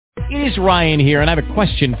It is Ryan here, and I have a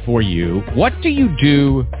question for you. What do you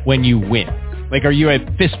do when you win? Like, are you a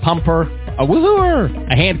fist pumper, a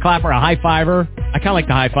woohooer, a hand clapper, a high fiver? I kind of like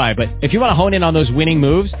the high five, but if you want to hone in on those winning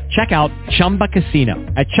moves, check out Chumba Casino.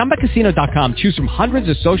 At ChumbaCasino.com, choose from hundreds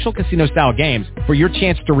of social casino-style games for your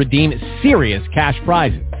chance to redeem serious cash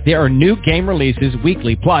prizes. There are new game releases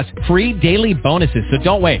weekly, plus free daily bonuses, so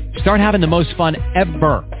don't wait. Start having the most fun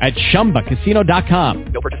ever at ChumbaCasino.com.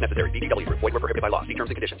 No purchase necessary. VGW. Void where prohibited by law. See terms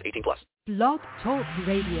and conditions. 18+. Blog Talk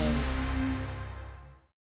Radio.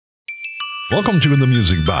 Welcome to The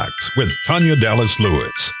Music Box with Tanya Dallas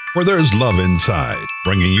Lewis, where there's love inside,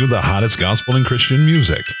 bringing you the hottest gospel and Christian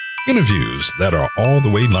music, interviews that are all the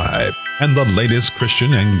way live, and the latest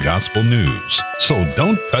Christian and gospel news. So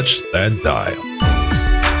don't touch that dial.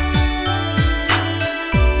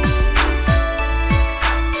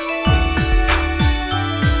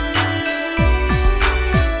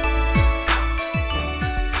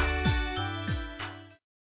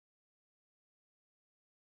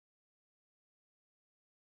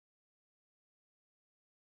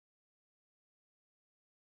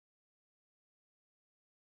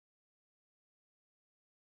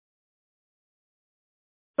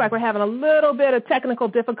 Like we're having a little bit of technical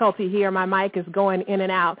difficulty here. My mic is going in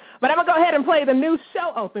and out. But I'm going to go ahead and play the new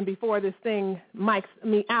show open before this thing mics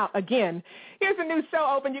me out again. Here's the new show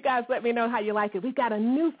open. You guys let me know how you like it. We've got a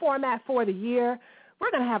new format for the year. We're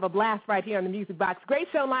going to have a blast right here on the Music Box. Great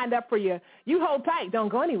show lined up for you. You hold tight. Don't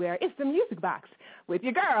go anywhere. It's the Music Box with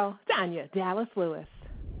your girl, Tanya Dallas Lewis.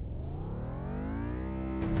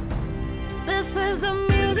 This is the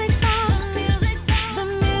Music Box.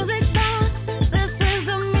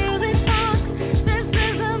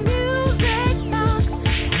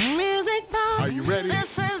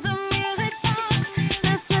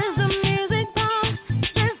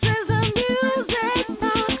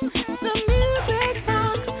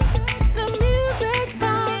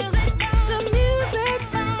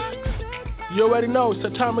 You already know, it's the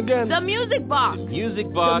time again. The Music Box.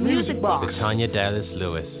 Music Box. The Music Box. With Tanya Dallas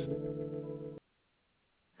Lewis.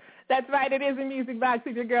 That's right. It is the Music Box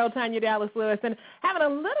with your girl, Tanya Dallas Lewis, and having a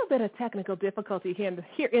little bit of technical difficulty here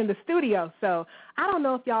in the studio. So I don't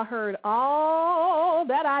know if y'all heard all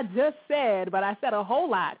that I just said, but I said a whole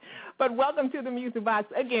lot. But welcome to the Music Box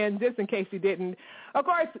again, just in case you didn't. Of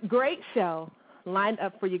course, great show lined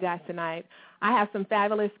up for you guys tonight. I have some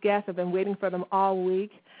fabulous guests. I've been waiting for them all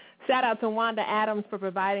week. Shout out to Wanda Adams for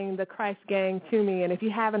providing the Christ Gang to me. And if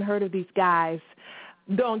you haven't heard of these guys,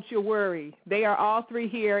 don't you worry. They are all three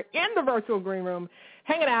here in the virtual green room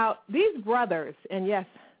hanging out. These brothers, and yes,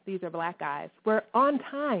 these are black guys, we're on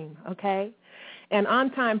time, okay? And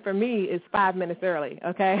on time for me is 5 minutes early,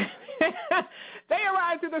 okay? They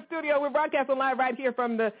arrived to the studio. We're broadcasting live right here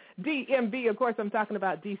from the DMV. Of course, I'm talking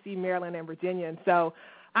about D.C., Maryland, and Virginia. And so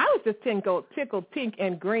I was just tickled, pink,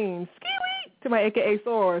 and green, to my AKA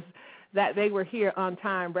Soars, that they were here on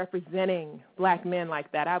time representing black men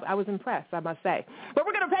like that. I was impressed, I must say. But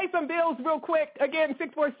we're going to pay some bills real quick. Again,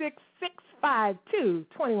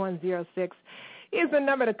 646-652-2106 is the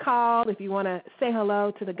number to call if you want to say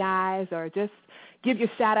hello to the guys or just give your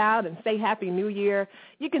shout out and say Happy New Year.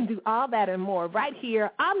 You can do all that and more right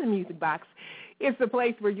here on the Music Box. It's the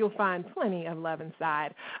place where you'll find plenty of love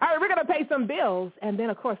inside. All right, we're going to pay some bills, and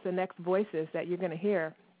then, of course, the next voices that you're going to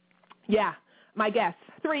hear. Yeah, my guests,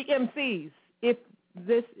 3 MCs. If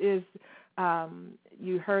this is,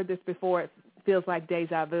 you heard this before, it feels like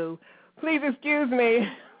deja vu. Please excuse me.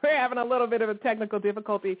 We're having a little bit of a technical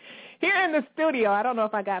difficulty here in the studio. I don't know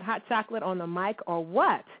if I got hot chocolate on the mic or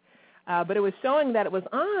what, but it was showing that it was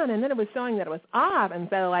on, and then it was showing that it was off. And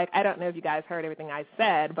so, I don't know if you guys heard everything I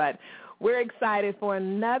said, but we're excited for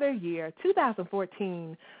another year,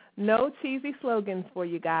 2014. No cheesy slogans for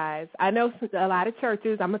you guys. I know a lot of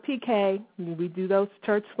churches, I'm a PK, we do those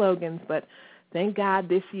church slogans, but thank God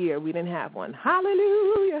this year we didn't have one.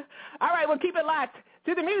 Hallelujah. All right, well, keep it locked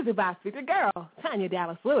to the Music Box with your girl, Tanya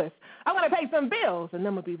Dallas Lewis. I want to pay some bills, and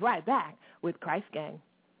then we'll be right back with Christ Gang.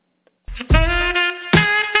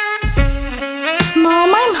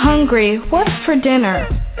 Mom, I'm hungry. What's for dinner?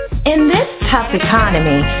 In this tough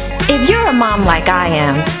economy, if you're a mom like I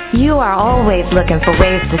am, you are always looking for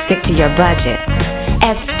ways to stick to your budget,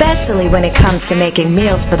 especially when it comes to making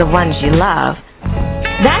meals for the ones you love.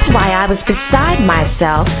 That's why I was beside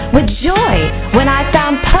myself with joy when I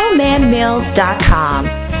found PoeManMeals.com.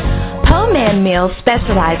 PoeMan Meals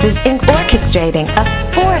specializes in orchestrating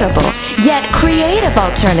affordable yet creative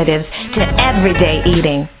alternatives to everyday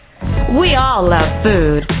eating. We all love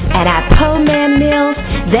food, and at PoeMan Meals,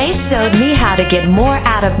 they showed me how to get more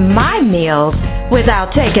out of my meals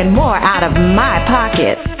without taking more out of my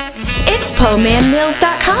pocket. It's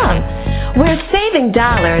PoeManMills.com, where saving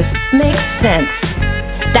dollars makes sense.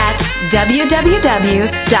 That's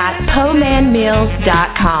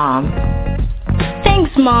www.PoeManMills.com.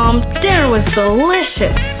 Thanks, Mom. Dinner was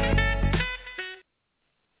delicious.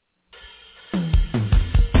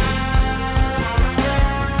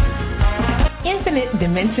 Infinite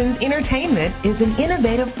Dimensions Entertainment is an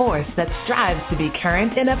innovative force that strives to be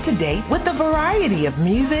current and up to date with a variety of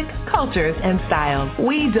music, cultures, and styles.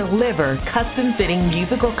 We deliver custom-fitting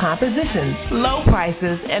musical compositions, low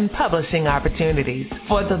prices, and publishing opportunities.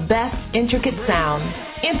 For the best intricate sounds,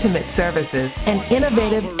 intimate services, and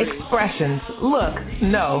innovative expressions, look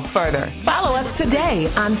no further. Follow us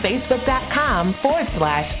today on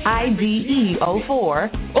Facebook.com/IDE04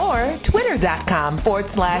 or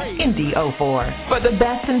Twitter.com/Indie04. For the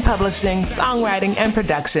best in publishing, songwriting, and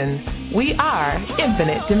production, we are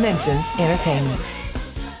Infinite Dimensions Entertainment.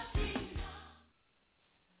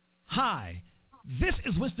 Hi, this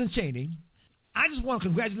is Winston Chaney. I just want to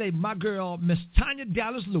congratulate my girl, Miss Tanya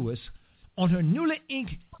Dallas Lewis, on her newly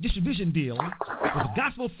inked distribution deal with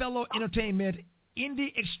Gospel Fellow Entertainment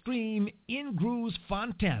Indie Extreme in Grooves,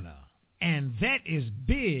 Fontana. And that is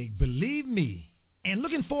big, believe me. And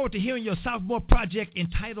looking forward to hearing your sophomore project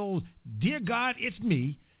entitled Dear God, It's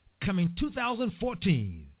Me, coming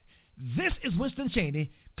 2014. This is Winston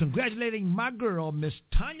Chaney congratulating my girl, Miss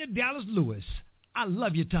Tanya Dallas Lewis. I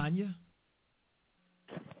love you, Tanya.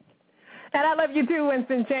 And I love you too,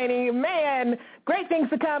 Winston Chaney. Man, great things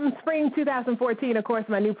to come. Spring 2014, of course,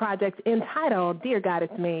 my new project entitled Dear God,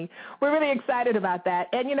 It's Me. We're really excited about that.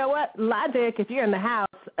 And you know what? Logic, if you're in the house,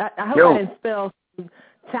 I hope I didn't spill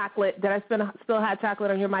chocolate. Did I spill hot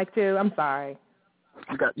chocolate on your mic too? I'm sorry.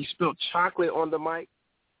 You spilled chocolate on the mic?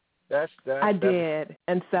 I did.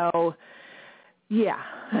 And so, yeah.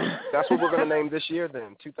 That's what we're going to name this year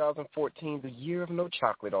then. 2014, the year of no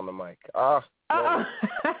chocolate on the mic.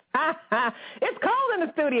 It's cold in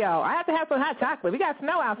the studio. I have to have some hot chocolate. We got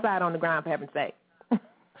snow outside on the ground, for heaven's sake.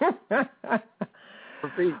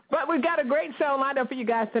 But we've got a great show lined up for you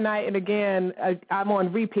guys tonight. And again, I'm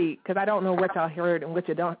on repeat because I don't know what y'all heard and what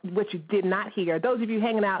you did not hear. Those of you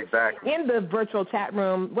hanging out in the virtual chat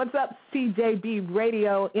room, what's up, CJB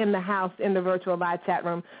Radio in the house in the virtual live chat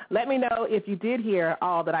room? Let me know if you did hear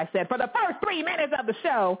all that I said for the first 3 minutes of the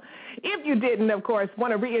show. If you didn't, of course,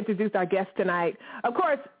 want to reintroduce our guests tonight. Of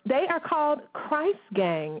course, they are called Christ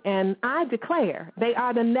Gang, and I declare they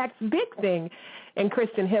are the next big thing in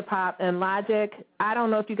Christian hip-hop and Logic. I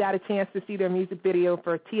don't know if you got a chance to see their music video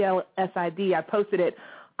for TLSID. I posted it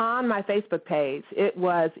on my Facebook page. It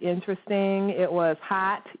was interesting. It was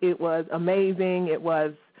hot. It was amazing. It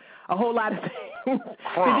was a whole lot of things. Did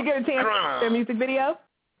you get a chance to see their music video?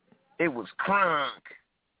 It was crunk.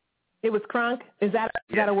 It was crunk? Is that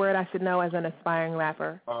a word I should know as an aspiring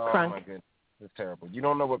rapper? Crunk. Oh, my goodness. It's terrible. You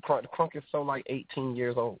don't know what crunk... Crunk is so like 18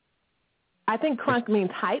 years old. I think crunk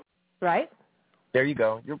means hype, right? There you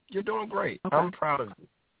go. You're doing great. Okay. I'm proud of you.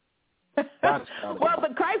 Well,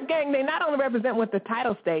 the Christ Gang, they not only represent what the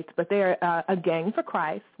title states, but they're a gang for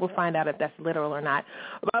Christ. We'll find out if that's literal or not.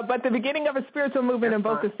 But the beginning of a spiritual movement in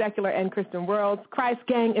both the secular and Christian worlds. Christ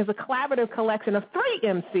Gang is a collaborative collection of 3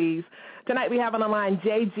 MCs. Tonight we have on the line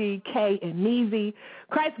JG, K, and Neezy.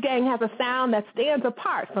 Christ Gang has a sound that stands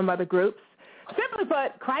apart from other groups. Simply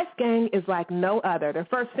put, Christ Gang is like no other. Their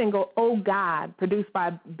first single, Oh God, produced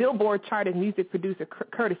by Billboard charted music producer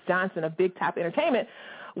Curtis Johnson of Big Top Entertainment,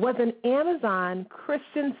 was an Amazon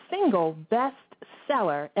Christian single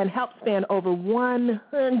bestseller and helped span over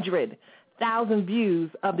 100,000 views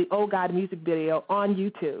of the Oh God music video on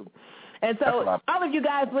YouTube. And so all of you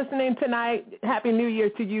guys listening tonight, Happy New Year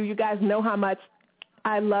to you. You guys know how much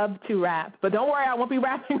I love to rap. But don't worry, I won't be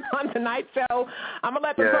rapping on tonight's show. I'm going to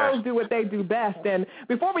let the pros do what they do best. And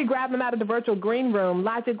before we grab them out of the virtual green room,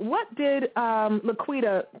 Logic, what did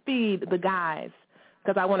Laquita feed the guys?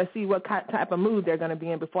 Because I want to see what type of mood they're going to be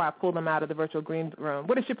in before I pull them out of the virtual green room.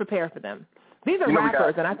 What did she prepare for them? These are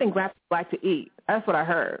rappers, and I think rappers like to eat. That's what I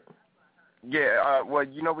heard. Yeah, well,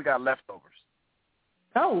 we got leftovers.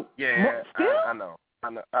 Oh, yeah, still? I know. I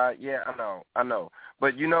know.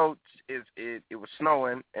 But, it was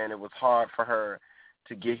snowing, and it was hard for her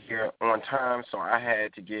to get here on time, so I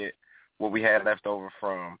had to get what we had left over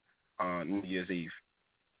from New Year's Eve.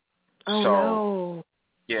 Oh, no.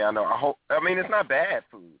 Yeah, I know. It's not bad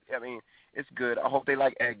food. It's good. I hope they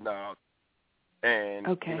like eggnog. And,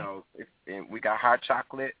 and we got hot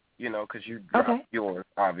chocolate, because you dropped yours,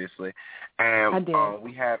 obviously. And I did.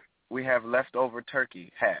 We have leftover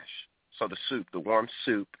turkey hash. So the soup, the warm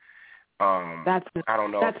soup. I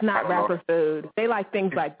don't know. That's not rapper food. They like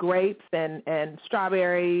things like grapes and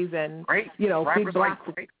strawberries and, big blocks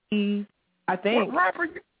of Keys, I think.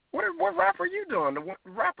 What rapper you doing? The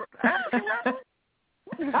rapper, African rapper?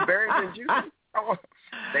 Berries and Juicy? Oh,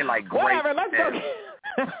 they like grapes. Whatever, let's go.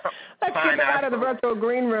 Let's get out of the virtual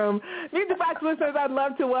green room. Music Box listeners, I'd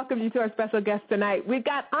love to welcome you to our special guest tonight. We've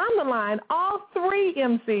got on the line all three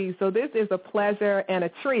MCs, so this is a pleasure and a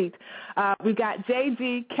treat. We've got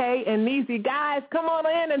JG, K, and Neezy. Guys, come on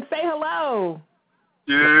in and say hello.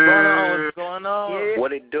 Yeah. What's going on? Yeah.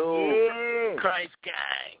 What it do? Yeah. Christ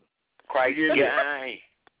gang. Christ gang.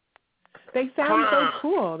 They sound so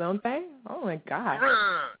cool, don't they? Oh, my God.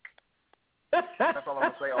 That's all I'm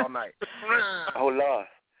going to say all night. Oh, Lord.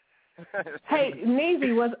 Hey,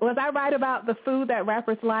 Neezy, was I right about the food that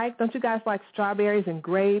rappers like? Don't you guys like strawberries and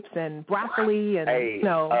grapes and broccoli and I'm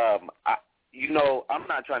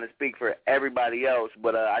not trying to speak for everybody else,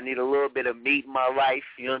 but I need a little bit of meat in my life.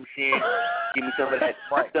 You know what I'm saying? Give me some of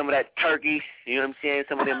that turkey. You know what I'm saying?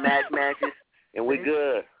 Some of them mashes, and we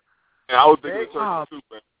good. Yeah, I was thinking of turkey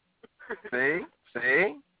too, man.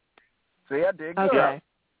 See, I did good. Okay. I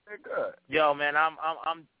did good. Yo, man, I'm.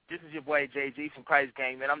 This is your boy JG from Christ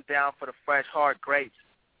Gang, man. I'm down for the fresh hard grapes.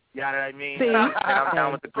 You know what I mean? See? I'm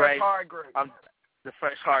down with the grapes. Hard grapes. I'm the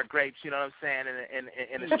fresh hard grapes. You know what I'm saying?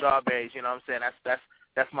 And the strawberries. You know what I'm saying?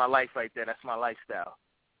 That's my life right there. That's my lifestyle.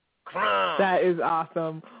 That is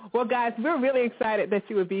awesome. Well, guys, we're really excited that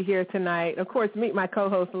you would be here tonight. Of course, meet my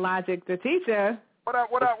co-host Logic, the teacher. What up?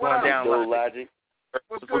 Down, Logic.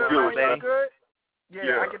 What's good, baby? Good?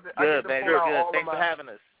 Yeah, I get to baby. pull out Good. all Thanks of for having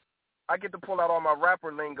us. I get to pull out all my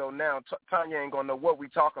rapper lingo now. Tanya ain't gonna know what we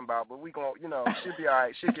talking about, but we gonna, she'll be all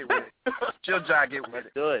right. She'll get with it. She'll get with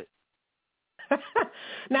it. Do it.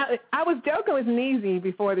 Now, I was joking with Neezy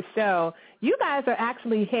before the show. You guys are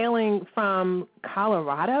actually hailing from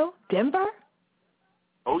Colorado, Denver?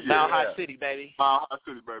 Oh, yeah. Mile High City, baby. Mile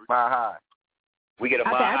High. We get a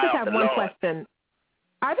mile Okay, high. I just have one Lord. question.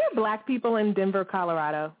 Are there black people in Denver,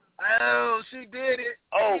 Colorado? Oh, she did it.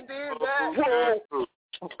 Oh. She did that.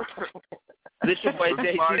 This your boy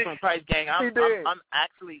JG from Christ Gang. I'm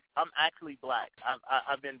actually black.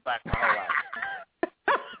 I've been black my whole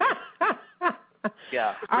life.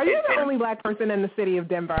 Yeah. Are you the only black person in the city of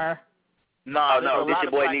Denver? No. This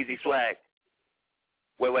your boy Neezy Swag.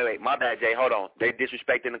 Wait. My bad, Jay. Hold on. They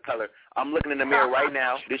disrespecting the color. I'm looking in the mirror right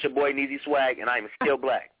now. This your boy Neezy Swag, and I am still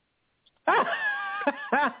black.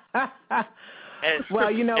 Well,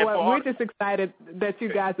 you know what? We're just excited that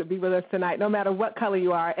you guys would be with us tonight, no matter what color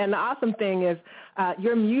you are. And the awesome thing is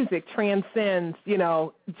your music transcends,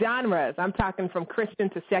 genres. I'm talking from Christian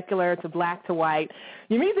to secular to black to white.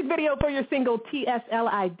 Your music video for your single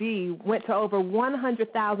TSLID went to over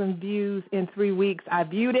 100,000 views in 3 weeks. I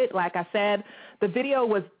viewed it. Like I said, the video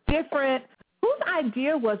was different. Whose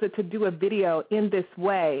idea was it to do a video in this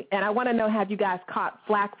way? And I want to know, have you guys caught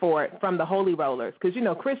flack for it from the Holy Rollers? Because,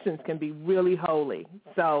 Christians can be really holy.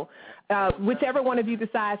 So whichever one of you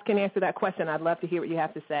decides can answer that question, I'd love to hear what you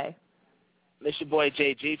have to say. This your boy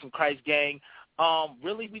JG from Christ Gang.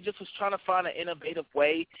 Really, we just was trying to find an innovative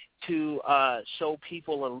way to show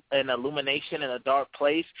people an illumination in a dark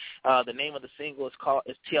place. The name of the single is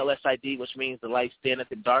TLSID, which means the light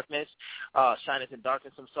standeth in darkness, shineth in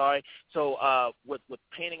darkness, I'm sorry. So with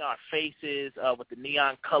painting our faces, with the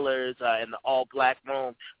neon colors and the all-black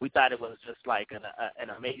room, we thought it was just like an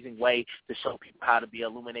amazing way to show people how to be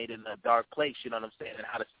illuminated in a dark place, you know what I'm saying, and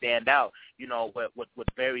how to stand out, with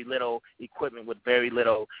very little equipment, with very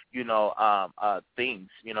little, things,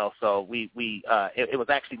 So it was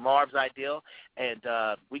actually Marv's idea, and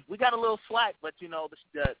we got a little slack, but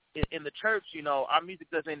in the church, our music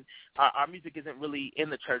isn't really in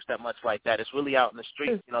the church that much like that. It's really out in the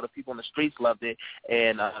streets. The people in the streets loved it,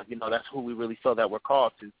 and that's who we really feel that we're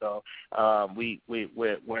called to. So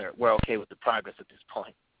we're okay with the progress at this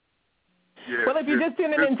point. Well, if you're just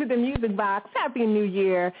tuning into the Music Box, Happy New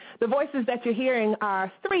Year. The voices that you're hearing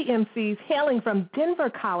are three MCs hailing from Denver,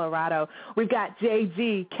 Colorado. We've got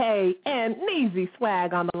JG, K, and Neezy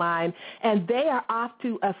Swag on the line, and they are off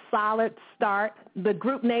to a solid start. The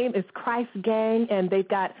group name is Christ Gang, and they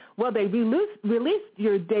released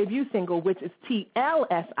your debut single, which is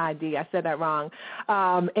TLSID. I said that wrong.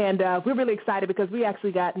 And we're really excited because we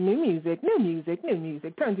actually got new music.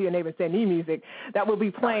 Turn to your neighbor and say new music that will be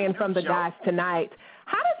playing from the guys tonight.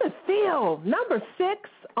 How does it feel? Number 6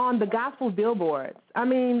 on the gospel billboards. I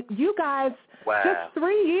mean, you guys, just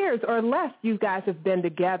 3 years or less you guys have been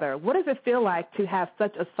together. What does it feel like to have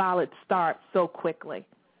such a solid start so quickly?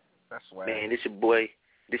 That's swag. Man, this your boy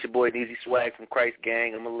Neezy Swag from Christ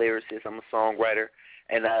Gang. I'm a lyricist. I'm a songwriter.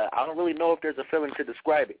 And I don't really know if there's a feeling to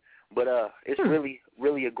describe it, but it's really,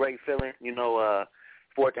 really a great feeling.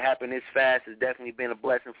 for it to happen this fast has definitely been a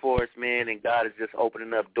blessing for us, man, and God is just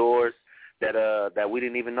opening up doors that we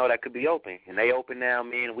didn't even know that could be open. And they open now,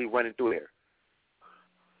 man, and we running through here.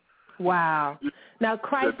 Wow. Now,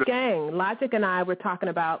 Christ Gang, Logic and I were talking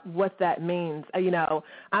about what that means.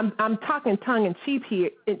 I'm talking tongue in cheek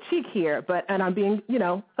here, and I'm being,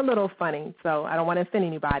 a little funny, so I don't want to offend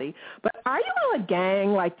anybody. But are you all a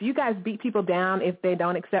gang? Like, do you guys beat people down if they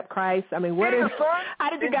don't accept Christ? I mean, how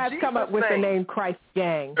did you guys come up with the name Christ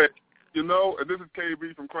Gang? And this is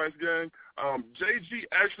KB from Christ Gang. JG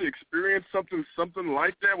actually experienced something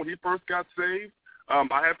like that when he first got saved.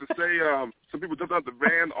 I have to say, some people jumped out the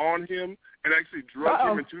van on him and actually drug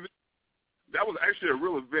him into this. That was actually a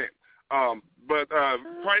real event. But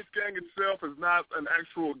Christ Gang itself is not an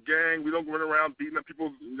actual gang. We don't run around beating up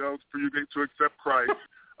people, for you to accept Christ.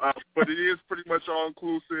 But it is pretty much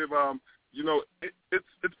all-inclusive.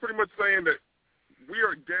 It's pretty much saying that we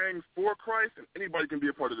are gangs for Christ, and anybody can be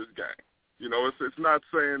a part of this gang. It's not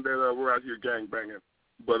saying that we're out here gang banging,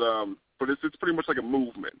 but it's pretty much like a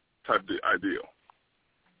movement type ideal.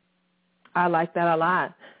 I like that a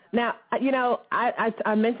lot. Now,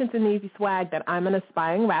 I mentioned to Neezy Swag that I'm an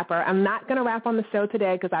aspiring rapper. I'm not going to rap on the show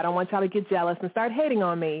today because I don't want y'all to get jealous and start hating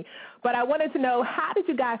on me. But I wanted to know, how did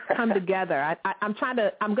you guys come together? I'm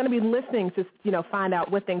going to be listening to, find out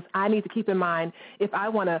what things I need to keep in mind if I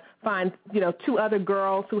want to find, 2 other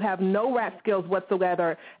girls who have no rap skills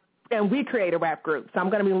whatsoever, and we create a rap group. So I'm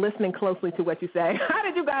going to be listening closely to what you say. How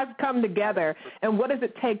did you guys come together, and what does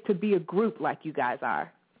it take to be a group like you guys are?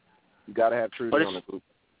 You got to have truth on the group.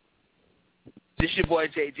 This is your boy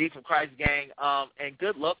JG from Christ Gang, and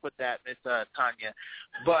good luck with that, Miss Tanya.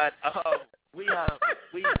 But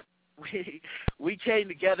we came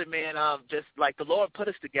together, man. Just like the Lord put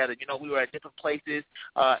us together. We were at different places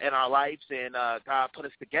in our lives, and God put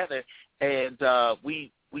us together, and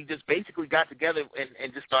we just basically got together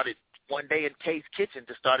and just started one day in Kay's kitchen,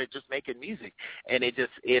 just started just making music, and it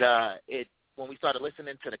when we started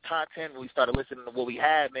listening to the content, when we started listening to what we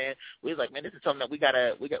had, man, we was like, man, this is something that we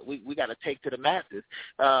gotta take to the masses.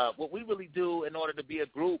 What we really do in order to be a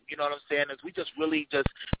group, you know what I'm saying, is we just really just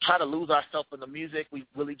try to lose ourselves in the music. We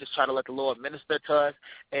really just try to let the Lord minister to us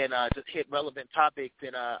and just hit relevant topics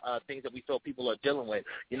and things that we feel people are dealing with.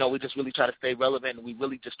 We just really try to stay relevant, and we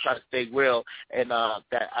really just try to stay real, and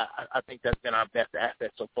that I think that's been our best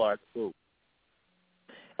asset so far as a group.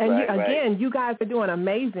 And you guys are doing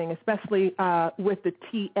amazing, especially with the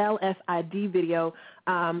TLSID video.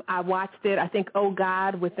 I watched it, I think, oh,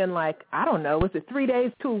 God, within was it 3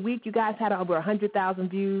 days to a week? You guys had over 100,000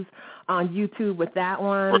 views on YouTube with that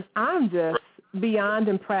one. I'm just beyond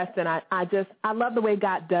impressed, and I love the way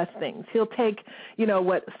God does things. He'll take,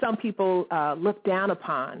 what some people look down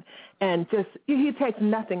upon, and he takes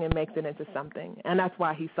nothing and makes it into something, and that's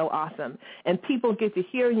why he's so awesome. And people get to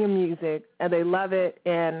hear your music, and they love it,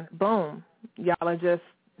 and boom, y'all are just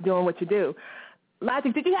doing what you do.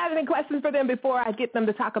 Logic, did you have any questions for them before I get them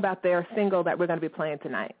to talk about their single that we're going to be playing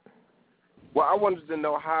tonight? Well, I wanted to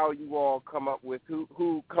know how you all come up with,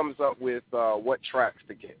 who comes up with what tracks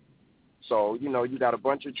to get. So, you got a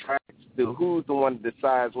bunch of tracks. Who's the one that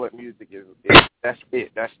decides what music is? That's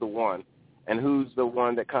it. That's the one. And who's the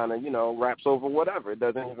one that kind of, raps over whatever? It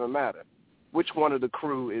doesn't even matter. Which one of the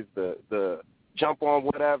crew is the jump on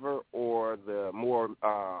whatever or the more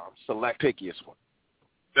select pickiest one?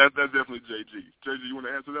 That's definitely JG. JG, you want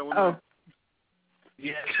to answer that one? Oh.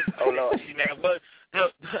 Yeah. Oh, no. Man, but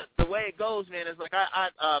the way it goes, man, is like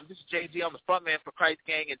this is JG. I'm the front man for Christ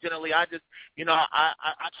Gang, and generally I just, I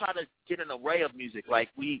try to get an array of music. Like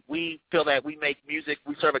we feel that we make music.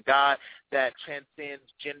 We serve a God that transcends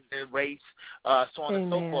gender, race, so on and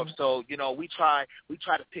so forth. So we try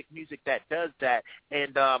to pick music that does that,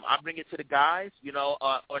 and I bring it to the guys.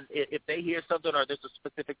 If they hear something or there's a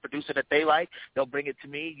specific producer that they like, they'll bring it to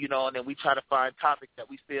me. And then we try to find topics that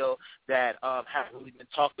we feel that haven't really been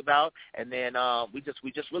talked about, and then we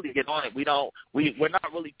just really get on it. We're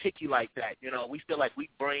not really picky like that. We feel like we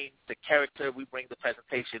bring the character, we bring the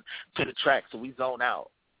presentation to the track, so we zone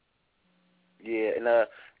out. Yeah, and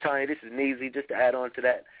Tanya, this is Neezy. Just to add on to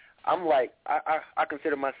that, I'm like, I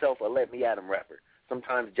consider myself a let me at 'em rapper.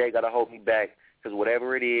 Sometimes Jay got to hold me back because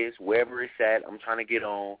whatever it is, wherever it's at, I'm trying to get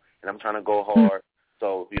on and I'm trying to go hard.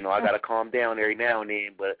 So, I got to calm down every now and then,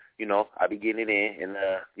 but, I be getting it in. And,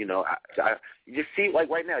 I you just see, like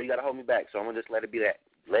right now, you got to hold me back. So I'm going to just let it be that.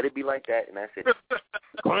 Let it be like that, and that's it.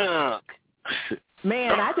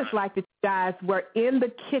 Man, I just like that you guys were in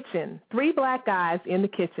the kitchen, 3 black guys in the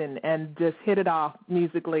kitchen, and just hit it off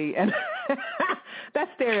musically. And that's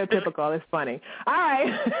stereotypical. It's funny. All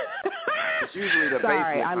right. It's usually the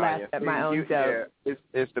Sorry, basement, I laughed at my own joke. Yeah,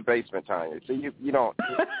 it's the basement, Tanya. So you don't.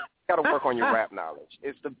 You got to work on your rap knowledge.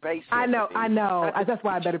 It's the basement. I know. That's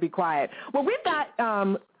why I better be quiet. Well, we've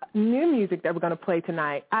got new music that we're going to play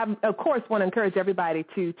tonight. I, of course, want to encourage everybody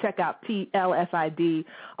to check out TLSID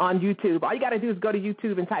on YouTube. All you got to do is go to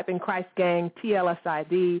YouTube and type in Christ Gang,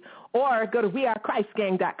 TLSID, or go to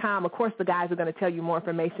wearechristgang.com. Of course, the guys are going to tell you more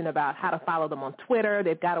information about how to follow them on Twitter.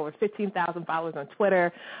 They've got over 15,000 followers on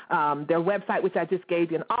Twitter, their website, which I just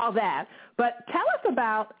gave you, and all that. But tell us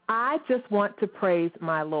about I Just Want to Praise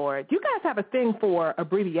My Lord. You guys have a thing for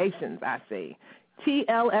abbreviations, I see.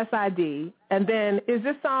 TLSID, and then is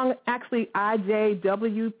this song actually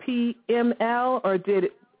IJWPML, or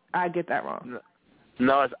did I get that wrong?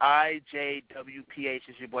 No, it's IJWPH.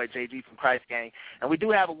 It's your boy JG from Christ Gang, and we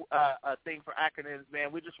do have a thing for acronyms,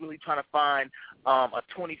 man. We're just really trying to find a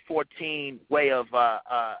 2014 way of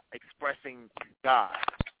expressing God.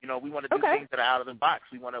 You know, we want to do things that are out of the box.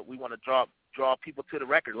 We want to draw people to the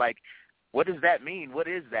record, like. What does that mean? What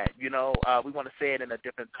is that? You know, we want to say it in a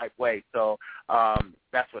different type way. So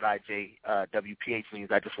that's what IJWPH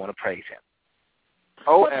means. I just want to praise him.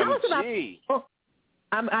 OMG.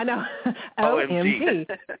 I know. OMG.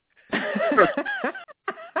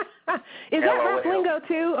 Is that rap lingo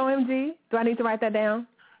too, OMG? Do I need to write that down?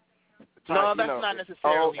 No, that's not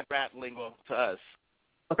necessarily rap lingo to us.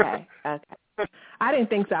 Okay. I didn't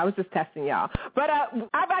think so. I was just testing y'all. But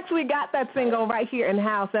I've actually got that single right here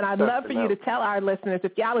in-house, and I'd love for you to tell our listeners,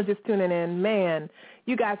 if y'all are just tuning in, man,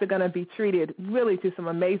 you guys are going to be treated really to some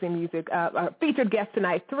amazing music. Our featured guest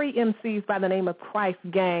tonight, 3 MCs by the name of Christ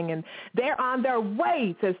Gang, and they're on their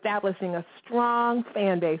way to establishing a strong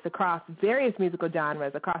fan base across various musical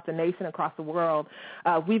genres, across the nation, across the world.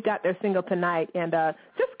 We've got their single tonight, and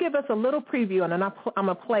just give us a little preview, and then I'm going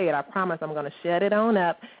to play it. I promise I'm going to shut it on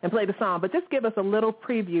up and play the song, but just give us a little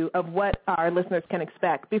preview of what our listeners can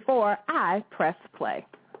expect before I press play.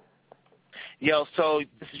 Yo, so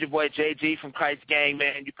this is your boy JG from Christ Gang,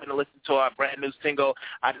 man. You're going to listen to our brand new single,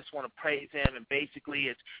 I Just Want to Praise Him, and basically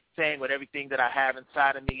it's saying with everything that I have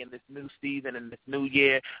inside of me in this new season and this new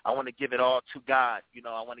year, I want to give it all to God. You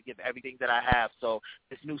know, I want to give everything that I have. So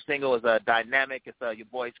this new single is dynamic. It's your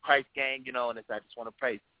boy's Christ Gang, you know, and it's I Just Want to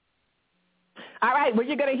Praise Him. All right, well,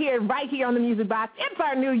 you're going to hear it right here on the Music Box. It's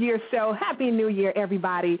our New Year show. Happy New Year,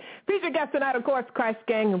 everybody. Featured guest tonight, of course, Christ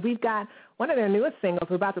Gang, and we've got one of their newest singles.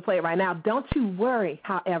 We're about to play it right now. Don't you worry,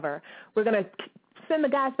 however. We're going to send the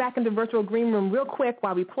guys back into virtual green room real quick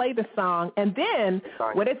while we play the song, and then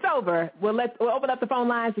when it's over, we'll open up the phone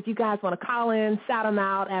lines. If you guys want to call in, shout them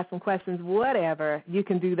out, ask some questions, whatever, you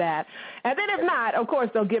can do that. And then if not, of course,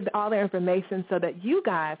 they'll give all their information so that you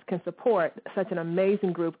guys can support such an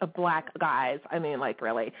amazing group of black guys. I mean, like,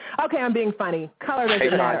 really. Okay, I'm being funny. Color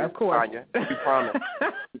doesn't matter, of course. Tanya, you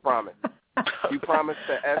promise. You promise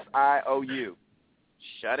to SIOU.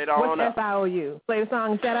 Shut it on up. What's SIOU? Play the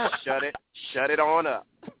song and shut up. Shut it on up.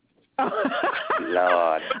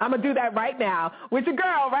 Lord. I'm going to do that right now with your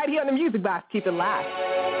girl right here on the Music Box. Keep it live.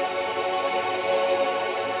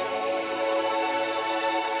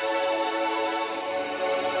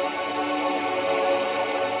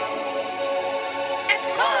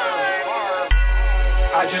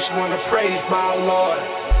 I just want to praise my Lord.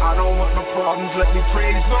 I don't want no problems, let me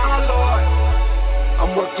praise my Lord.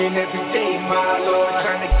 I'm working every day, my Lord,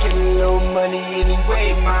 trying to get a little money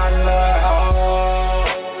anyway, my Lord. Oh.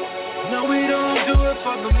 No, we don't do it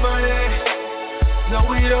for the money. No,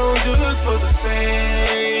 we don't do it for the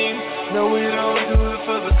fame. No, we don't do it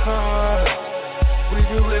for the car. We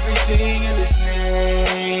do everything in His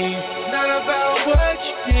name. Not about what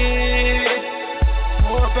you get,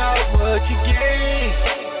 more about what you gain.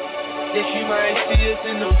 Yes, you might see us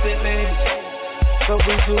in those Bentleys, but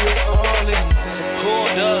we do it all in vain.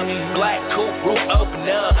 Pulled up, black coupe, roof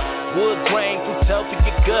open up. Wood grain, too tough for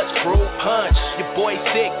your guts, fruit punch. Your boy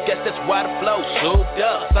sick, guess that's why the flow souped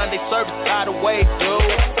up. Sunday service out of way,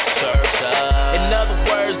 dude. Served up. In other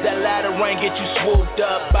words, that ladder rain get you swooped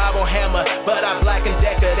up. Bible hammer, but I Black and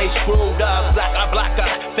Decker, they screwed up. Black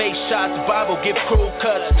face shots, Bible give crew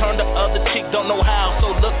cuts. Turn the other cheek, don't know how,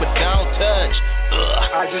 so look but don't touch.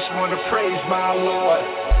 I just want to praise my Lord.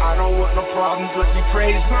 I don't want no problems, let me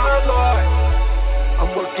praise my Lord.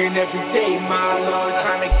 I'm working every day, my Lord,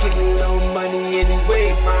 trying to get a little money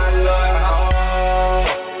anyway, my Lord. Oh.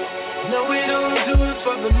 No, we don't do it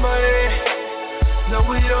for the money. No,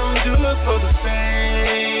 we don't do it for the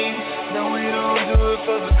fame. No, we don't do it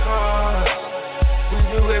for the cause. We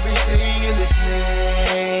do everything in His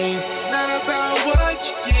name. Not about what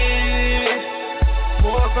you get,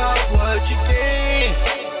 more about what you gain.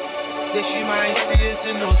 Yes, you might see us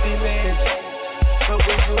in those feelings, but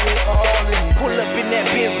we do it all in the Pull up in that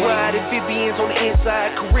Benz ride, amphibians on the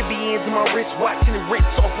inside, Caribbeans in my wrist, watching it rinse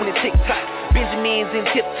off on the TikTok. Benjamins in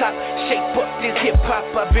tip top, shape up this hip hop.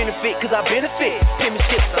 I benefit cause I benefit.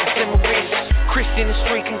 Penmanship, I'm simmering. Christian and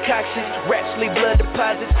street concoctions, raps leave blood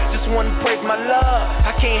deposits. Just wanna praise my love,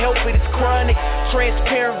 I can't help it, it's chronic.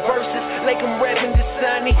 Transparent verses, like I'm rapping to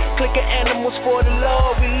Sunny. Clicking animals for the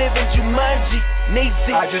Lord, we live in Jumanji.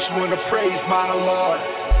 Neezy. I just wanna praise my Lord.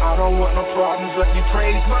 I don't want no problems, let me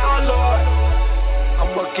praise my Lord.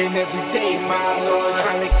 I'm working every day, my Lord,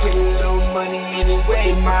 trying to get a little money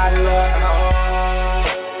anyway, my Lord.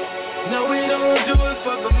 No, we don't do it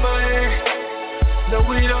for the money. No,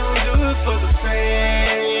 we don't do it for the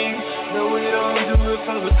fame. No, we don't do it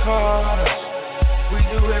for the cause. We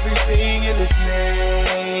do everything in His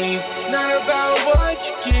name. Not about what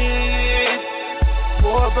you get,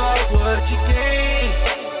 more about what you gain.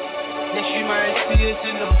 Yes, you might see us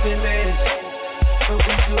in the village, but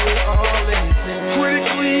we do it all in His name.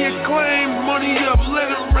 Critically acclaimed, money up,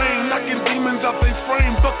 let it rain. Knocking demons out they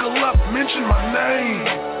frame, buckle up, mention my name.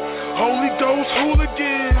 Holy Ghost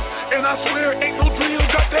hooligans, and I swear ain't no drill,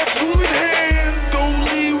 got that tool in hand. Go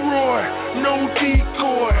Leroy, no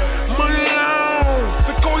decoy, money long,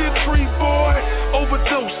 Sequoia tree boy.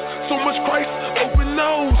 Overdose, so much Christ, open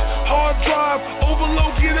nose, hard drive,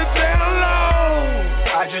 overload, get it down low.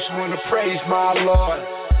 I just wanna praise my Lord.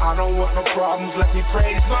 I don't want no problems, let me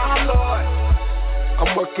praise my Lord.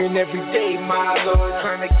 I'm working every day, my Lord,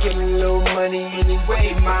 trying to get a little money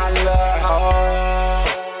anyway, my Lord.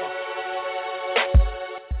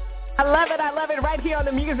 I love it right here on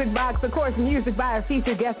the Music Box. Of course, music by our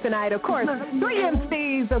featured guest tonight. Of course, 3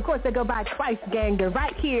 MCs. Of course, they go by Christ Gang. They're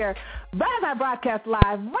right here. But as I broadcast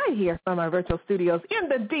live right here from our virtual studios in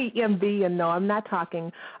the DMV. And no, I'm not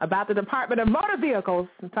talking about the Department of Motor Vehicles.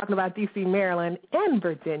 I'm talking about D.C., Maryland, and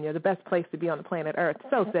Virginia, the best place to be on the planet Earth.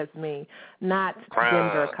 So says me, not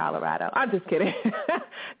Denver, Colorado. I'm just kidding.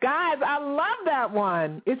 Guys, I love that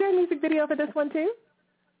one. Is there a music video for this one, too?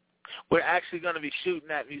 We're actually going to be shooting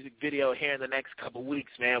that music video here in the next couple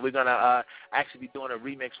weeks, man. We're going to actually be doing a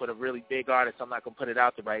remix with a really big artist. I'm not going to put it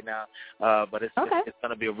out there right now, but it's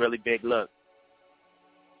going to be a really big look.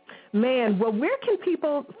 Man, well, where can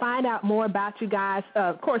people find out more about you guys?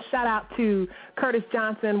 Of course, shout out to Curtis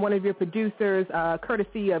Johnson, one of your producers,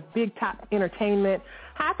 courtesy of Big Top Entertainment.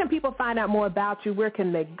 How can people find out more about you? Where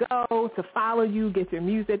can they go to follow you, get your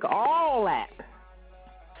music, all that?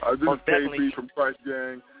 This is KB from Christ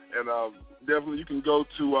Gang. And definitely you can go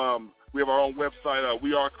to, we have our own website,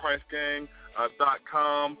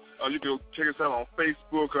 wearechristgang.com. You can check us out on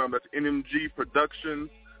Facebook. That's NMG Productions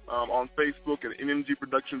on Facebook, and NMG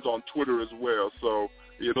Productions on Twitter as well. So,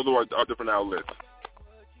 yeah, those are our different outlets.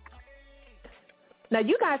 Now,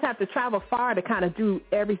 you guys have to travel far to kind of do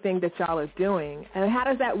everything that y'all are doing. And how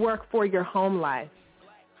does that work for your home life?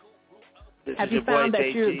 Have you found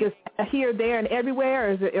that you're just here, there, and everywhere,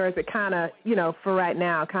 or is it kind of, for right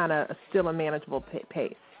now, kind of still a manageable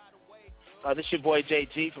pace? This is your boy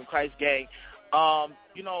JG from Christ Gang.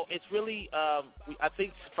 It's really, I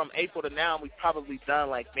think from April to now, we've probably done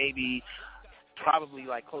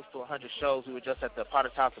close to 100 shows. We were just at the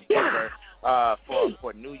Potter's House in Denver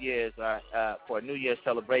for New Year's for a New Year's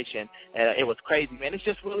celebration, and it was crazy, man. It's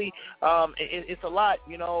just really it's a lot,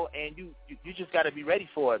 and you just got to be ready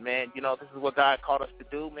for it, man. This is what God called us to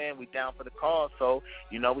do, man. We down for the cause, so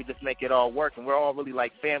we just make it all work, and we're all really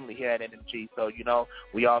like family here at NMG. So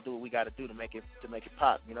we all do what we got to do to make it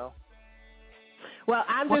pop, Well,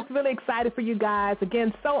 I'm just really excited for you guys.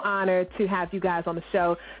 Again, so honored to have you guys on the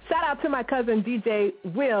show. Shout out to my cousin, DJ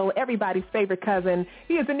Will, everybody's favorite cousin.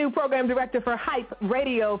 He is the new program director for Hype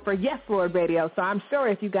Radio for Yes Lord Radio. So I'm sure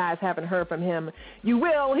if you guys haven't heard from him, you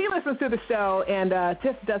will. He listens to the show and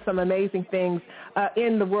just does some amazing things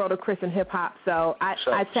in the world of Christian hip-hop. So I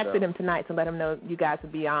texted him tonight to let him know you guys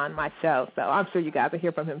would be on my show. So I'm sure you guys will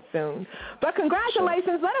hear from him soon. But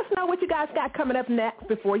congratulations. Let us know what you guys got coming up next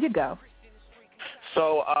before you go.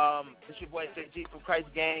 So, this is your boy JG from Christ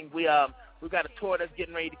Gang. We got a tour that's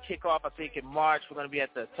getting ready to kick off, I think, in March. We're going to be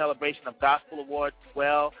at the Celebration of Gospel Awards as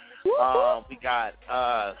well. We got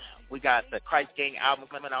the Christ Gang album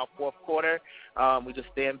coming out fourth quarter. We just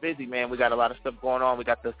staying busy, man. We got a lot of stuff going on. We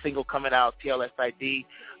got the single coming out, TLSID,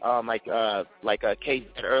 like Kay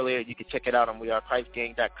said earlier. You can check it out on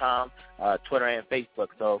wearechristgang.com, Twitter and Facebook.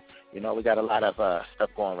 So, we got a lot of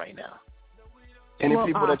stuff going right now. Any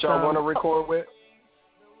people that y'all want to record with?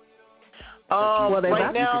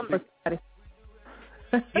 Right now,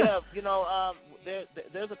 yeah,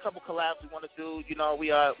 there's a couple collabs we want to do. You know, we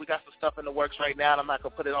got some stuff in the works right now, and I'm not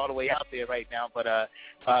gonna put it all the way out there right now. But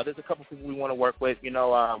there's a couple people we want to work with. You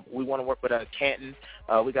know, we want to work with Canton.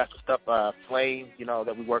 We got some stuff, Flame. You know,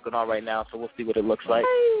 that we're working on right now. So we'll see what it looks like.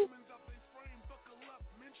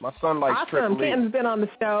 My son likes awesome. Triple E. Canton's been on the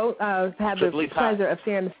show. Had the Triple E pleasure of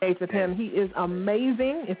sharing the stage with him. He is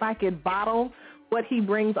amazing. If I could bottle what he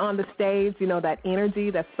brings on the stage, you know, that energy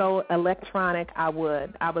that's so electronic, I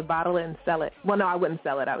would bottle it and sell it. Well, no, I wouldn't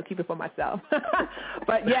sell it. I would keep it for myself.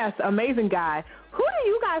 But, yes, amazing guy. Who do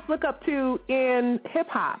you guys look up to in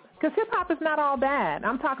hip-hop? Because hip-hop is not all bad.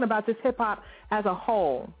 I'm talking about just hip-hop as a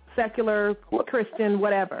whole, secular, Christian,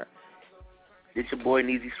 whatever. It's your boy,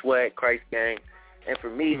 Neezy Swag, Christ Gang. And for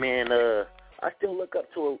me, man, I still look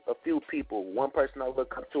up to a few people. One person I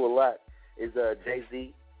look up to a lot is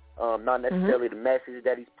Jay-Z. Not necessarily the message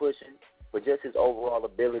that he's pushing, but just his overall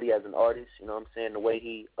ability as an artist. You know what I'm saying? The way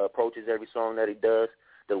he approaches every song that he does,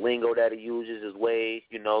 the lingo that he uses is way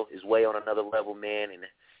on another level, man. And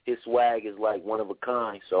his swag is like one of a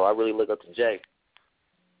kind. So I really look up to Jay.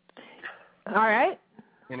 All right.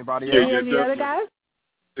 Anybody else? Yeah, Any of the other guys?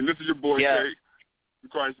 And this is your boy, Kate, the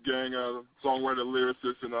Christ Gang, songwriter,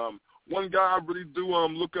 lyricist. And one guy I really do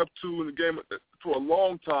look up to in the game for a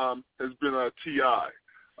long time has been T.I.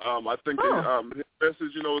 I think that, his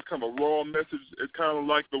message, you know, is kind of a raw message. It's kind of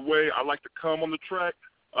like the way I like to come on the track.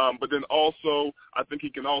 But then also, I think he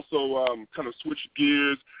can also kind of switch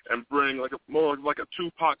gears and bring like more like a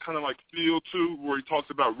Tupac kind of like feel to, where he talks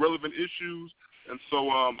about relevant issues. And so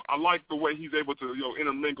I like the way he's able to, you know,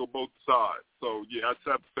 intermingle both sides. So yeah, I'd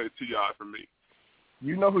have to say T.I. for me.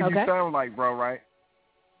 You know who you sound like, bro, right?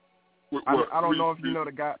 I don't know if you know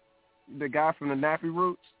the guy from the Nappy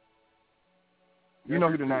Roots. You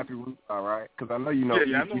know who the Nappy Roots are, right? Because I know you know.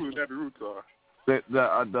 Yeah, I know who the Nappy Roots are.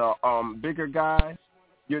 The bigger guy,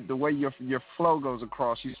 the way your flow goes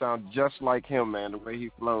across, you sound just like him, man. The way he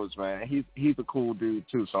flows, man. He's a cool dude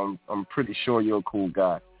too. So I'm pretty sure you're a cool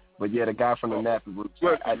guy. But yeah, the guy from the Nappy Roots,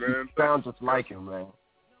 you sound just like him, man.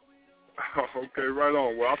 Okay, right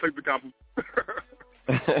on. Well, I'll take the compliment.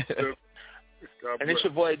 And it's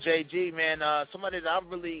your boy JG, man. Somebody that I'm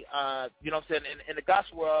really, you know what I'm saying, in the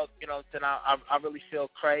gospel world, you know what I'm saying, I really feel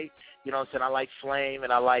Cray. You know what I'm saying, I like Flame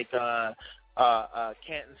and I like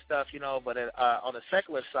Canton stuff, you know. But on the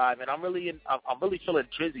secular side, man, I'm really feeling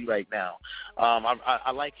Drizzy right now.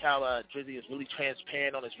 I like how Drizzy is really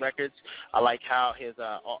transparent on his records. I like how his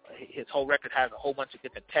whole record has a whole bunch of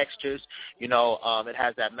different textures. You know, it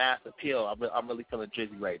has that mass appeal. I'm really feeling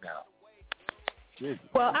Drizzy right now.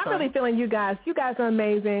 Well, I'm really feeling you guys. You guys are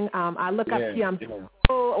amazing. I look up to you. I'm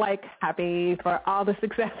so happy for all the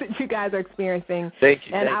success that you guys are experiencing. Thank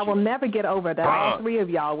you. And I will never get over that. All three of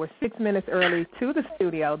y'all were 6 minutes early to the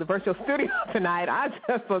studio, the virtual studio tonight. I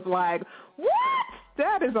just was like, what?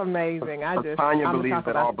 That is amazing. Tanya believes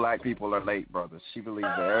that all black people are late, brothers. She believes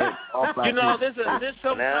that all black you know, people. there's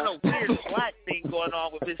some kind of weird black thing going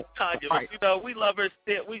on with Miss Tanya. Right. You know, we love her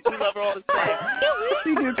still. We love her all the time.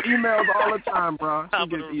 She gets emails all the time, bro. She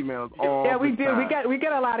gets emails all the time. Yeah, we do. We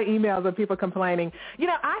get a lot of emails of people complaining. You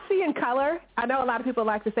know, I see in color. I know a lot of people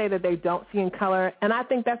like to say that they don't see in color, and I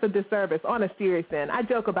think that's a disservice on a serious end. I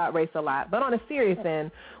joke about race a lot, but on a serious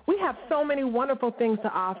end, we have so many wonderful things to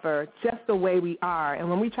offer just the way we are. And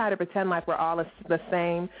when we try to pretend like we're all the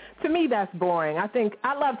same, to me that's boring.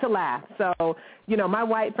 I love to laugh. So, you know, my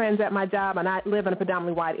white friends at my job, and I live in a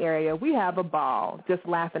predominantly white area, we have a ball just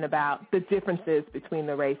laughing about the differences between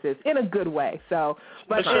the races in a good way. So,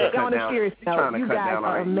 but on a serious note, you guys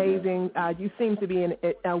are amazing. You seem to be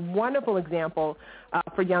a wonderful example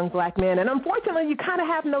for young black men. And unfortunately, you kind of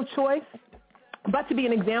have no choice but to be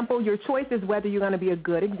an example. Your choice is whether you're going to be a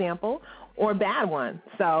good example or a bad one.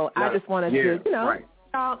 So I just wanted to, you know,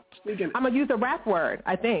 I'm going to use a rap word,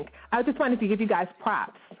 I think. I just wanted to give you guys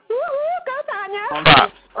props. Woo-hoo, go Tanya.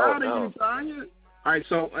 Props. Proud of you, Tanya. All right,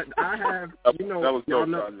 so I have, you know, that was y'all dope,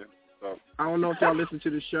 know, Tanya. So. I don't know if y'all listen to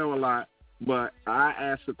the show a lot, but I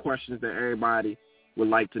ask the questions that everybody would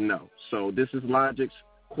like to know. So this is Logic's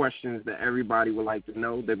questions that everybody would like to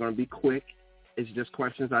know. They're going to be quick. It's just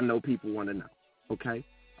questions I know people want to know. Okay?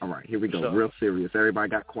 All right, here we go. Sure. Real serious. Everybody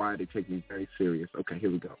got quiet. They take me very serious. Okay,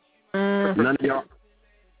 here we go.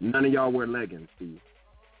 None of y'all wear leggings, do you?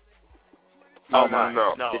 Oh, my.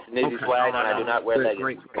 No. This is Nizzy Swag, and I do not wear leggings.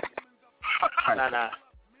 Great. Nah.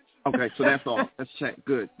 Okay, so that's all. Let's check.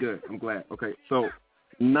 Good. I'm glad. Okay, so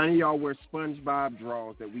none of y'all wear SpongeBob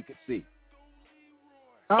drawers that we could see.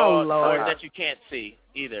 Oh, Lord. Or that you can't see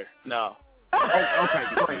either. No. Oh, okay,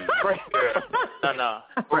 great. No.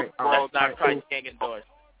 Great. That's not Christ Gang endorsed.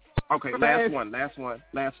 Okay, last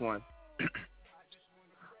one.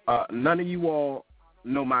 None of you all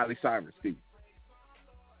know Miley Cyrus, do you?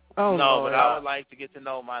 Oh, no, Lord. but I would like to get to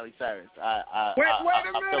know Miley Cyrus. Wait a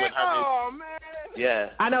minute. Oh, man. Yeah.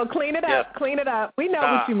 I know. Clean it up. Clean it up. We know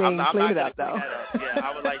what you mean. Clean it up, though. Yeah,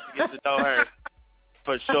 I would like to get to know her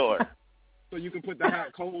for sure. So you can put the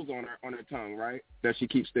hot coals on her tongue, right? That she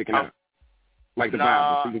keeps sticking out, like the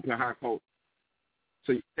Bible. So you can put hot coals.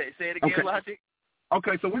 So say it again, okay. Logic.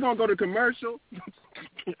 Okay, so we're gonna go to commercial.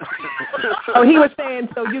 Oh, he was saying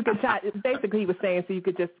so you could basically he was saying so you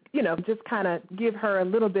could just kind of give her a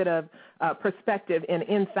little bit of perspective and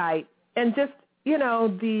insight, and just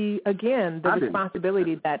the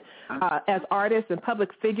responsibility that as artists and public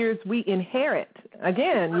figures we inherit.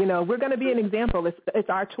 Again, we're going to be an example. It's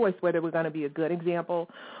our choice whether we're going to be a good example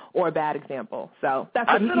or a bad example. So that's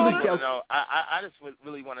what he was joking. I just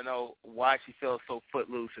really want to know why she feels so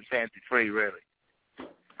footloose and fancy free. Really.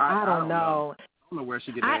 I don't know. I don't know where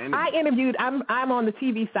she get that. I interviewed. I'm on the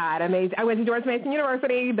TV side. I went to George Mason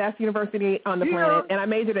University, best university on the planet, and I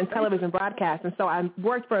majored in television broadcast. And so I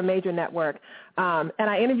worked for a major network, and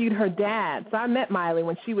I interviewed her dad. So I met Miley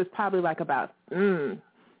when she was probably like about 10,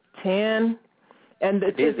 and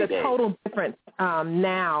it's a total difference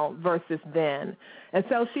now versus then. And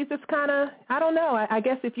so she's just kind of, I don't know. I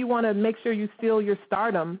guess if you want to make sure you seal your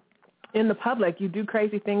stardom in the public, you do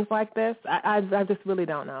crazy things like this. I just really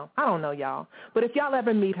don't know. I don't know, y'all. But if y'all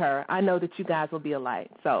ever meet her, I know that you guys will be a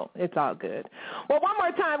light. So it's all good. Well, one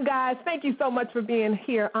more time, guys, thank you so much for being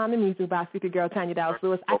here on the Music Box with your girl, Tanya Dallas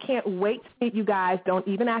Lewis. I can't wait to meet you guys. Don't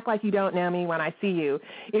even act like you don't know me when I see you.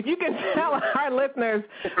 If you can tell our listeners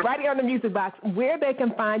right here on the Music Box where they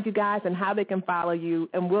can find you guys and how they can follow you,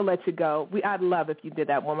 and we'll let you go. I'd love if you did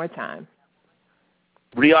that one more time.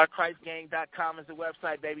 WeAreChristGang.com is the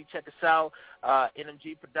website, baby. Check us out.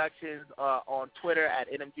 NMG Productions on Twitter at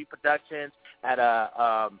NMG Productions,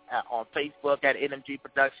 on Facebook at NMG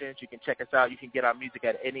Productions. You can check us out. You can get our music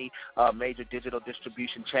at any major digital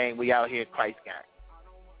distribution chain. We out here at Christ Gang.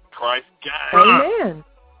 Christ Gang. Amen.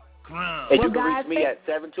 And you can reach me at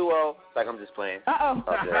 720. Like I'm just playing. Uh-oh.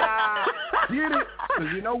 Get it?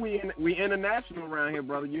 Because we international around here,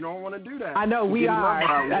 brother. You don't want to do that. I know we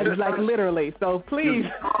are. That is like literally. So please.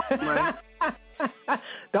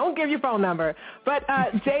 Don't give your phone number. But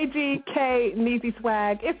JGK Neezy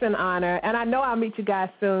Swag, it's an honor. And I know I'll meet you guys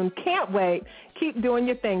soon. Can't wait. Keep doing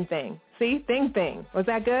your thing. See? Thing. Was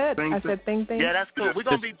that good? I said thing. Yeah, that's cool. We're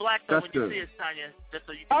going to be black, though, when you see us, Tanya. Just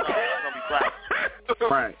so you know, we're going to be black.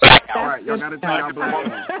 Right. All right. Y'all got to tell y'all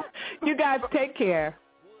black. You guys take care.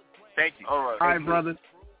 Thank you. All right, brothers.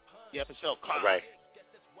 Yeah, for sure. All right.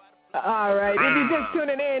 All right. If you're just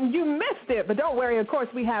tuning in, you missed it. But don't worry. Of course,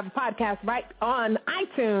 we have a podcast right on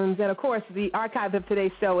iTunes. And, of course, the archive of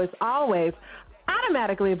today's show is always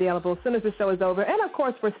automatically available as soon as the show is over. And, of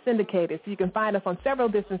course, we're syndicated, so you can find us on several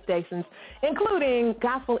different stations, including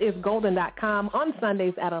gospelisgolden.com on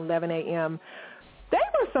Sundays at 11 a.m. They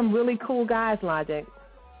were some really cool guys, Logic.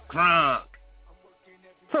 Crunk.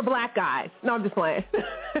 For black guys. No, I'm just playing.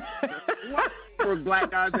 For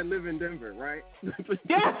black guys that live in Denver, right?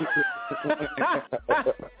 Yeah.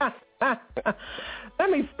 Let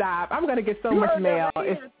me stop. I'm going to get so much mail.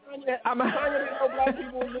 Tanya didn't know black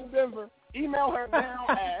people was in Denver. Email her now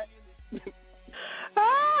at...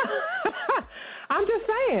 I'm just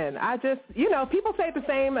saying. People say the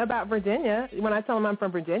same about Virginia. When I tell them I'm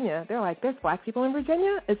from Virginia, they're like, there's black people in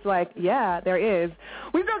Virginia? It's like, yeah, there is.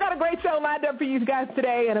 We've still got a great show lined up for you guys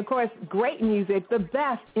today. And, of course, great music, the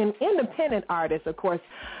best in independent artists, of course,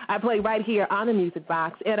 I play right here on the Music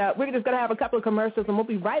Box. And we're just going to have a couple of commercials, and we'll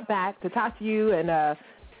be right back to talk to you. And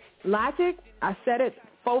Logic, I said it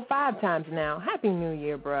 4-5 times now. Happy New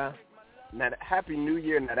Year, bruh. Now, Happy New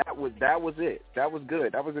Year. Now, that was it. That was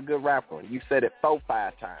good. That was a good rap one. You said it 4-5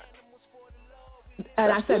 times.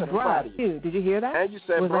 And I said bruh, too. Did you hear that? And you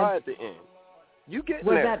said bruh at the end. You get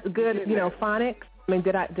Was there. that good, phonics? I mean,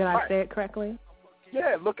 did I say it correctly?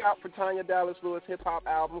 Yeah, look out for Tanya Dallas Lewis hip-hop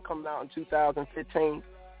album coming out in 2015.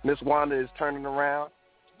 Miss Wanda is turning around,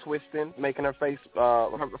 twisting, making her face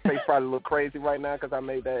probably look crazy right now because I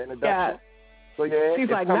made that introduction. Yeah. So, yeah. She's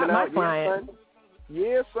like, not my client.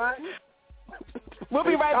 Yeah, son. We'll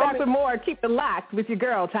be right back with more. Keep it locked with your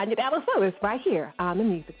girl, Tanya Dallas Lewis, right here on the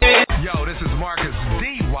Music. Yo, this is Marcus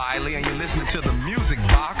D. Wiley, and you're listening to the Music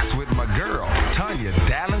Box with my girl, Tanya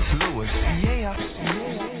Dallas Lewis. Yeah.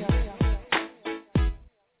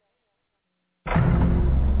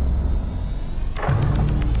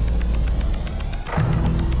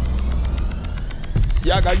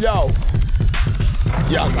 Yaga, yo.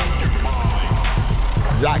 Yaga.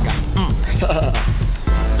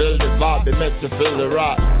 Feel the vibe, it makes you feel the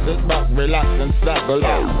rock. Sit back, relax and settle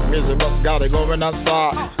down. Music box gotta go when I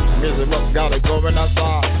start. Music box gotta go when I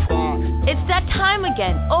start. It's that time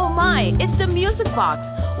again. Oh my, it's the Music Box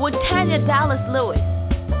with Tanya Dallas Lewis.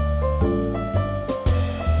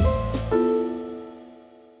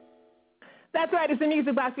 That's right, it's the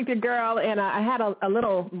Music Box with your girl, and I had a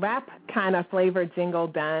little rap kind of flavored jingle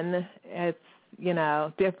done. It's,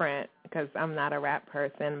 different because I'm not a rap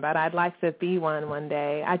person, but I'd like to be one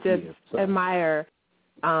day. I just admire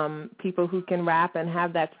people who can rap and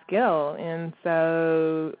have that skill, and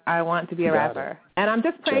so I want to be a rapper. And I'm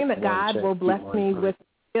just praying that God will bless me with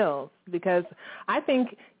skills, because I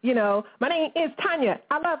think, my name is Tanya.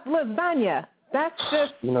 I love lasagna. That's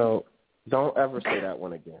just... don't ever say that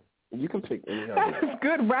one again. You can pick any other. That is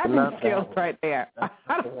good rapping skills right there.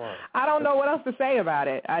 I don't know what else to say about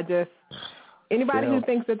it. Anybody who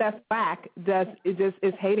thinks that that's whack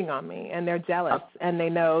is hating on me, and they're jealous, and they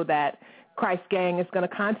know that Christ Gang is going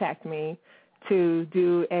to contact me to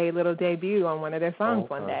do a little debut on one of their songs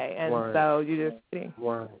one day, and so you're just kidding.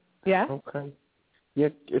 Right. Yeah? Okay. Yeah,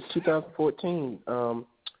 it's 2014.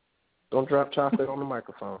 Don't drop chocolate on the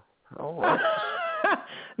microphone. All right.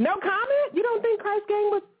 No comment? You don't think Christ Gang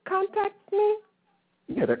would contact me?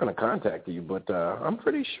 Yeah, they're going to contact you, but I'm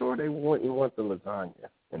pretty sure they wouldn't want the lasagna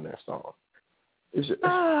in their song.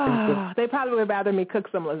 They probably would rather me cook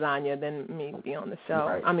some lasagna than me be on the show.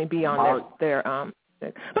 Right. I mean, be on their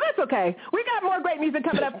but that's okay. We got more great music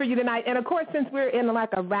coming up for you tonight. And, of course, since we're in like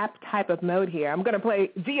a rap type of mode here, I'm going to play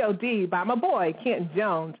G.O.D. by my boy, Kent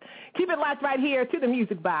Jones. Keep it locked right here to the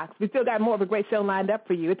Music Box. We still got more of a great show lined up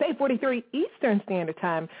for you. It's 8:43 Eastern Standard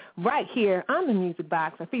Time right here on the Music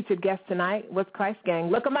Box. Our featured guest tonight was Christ Gang.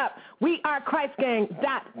 Look them up.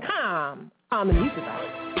 WeAreChristGang.com on the Music Box.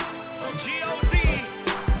 G.O.D.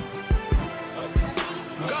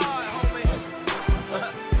 God, homie.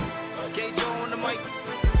 K-Joe on the mic.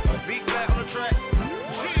 Beat flat on the track. Some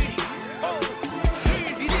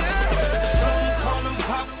call him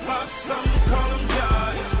Pop, some call him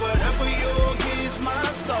God. Whatever yours is my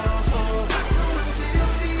song.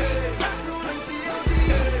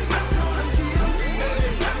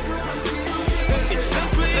 It's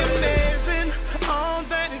simply amazing all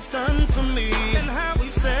that it's done for me, and how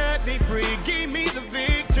he set me free, gave me the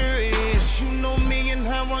victory. You know me and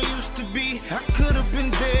how I used to be. I could have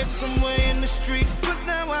been dead somewhere in the street, but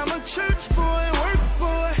now I'm a church boy, work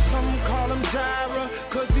boy. Some call him Jireh,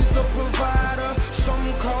 cause he's a provider.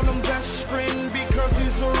 Some call him best friend because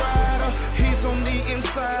he's a rider. He's on the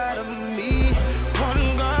inside of me.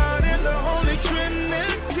 One God in the Holy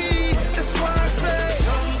Trinity. That's why I say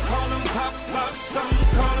some call him Pop, some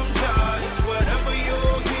call him God. Whatever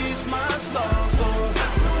yours is my song.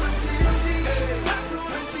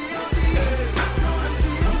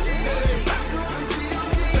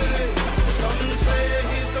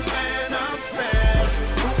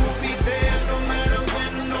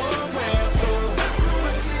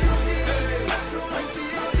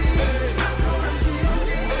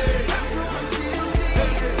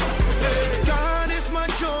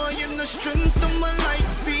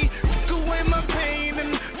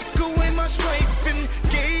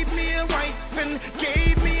 Gave me a life and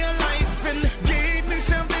gave me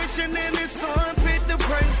salvation, and his son paid the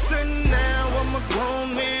price, and now I'm a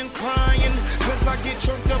grown man crying, cause I get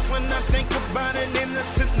choked up when I think about an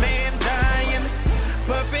innocent man dying.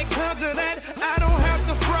 But because of that, I don't have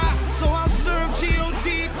to fry, so I'll serve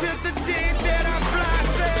G.O.D. till the day that I fly.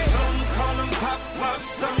 Say, some call him Pop,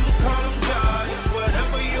 some call him God.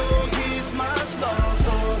 Whatever yours is my song.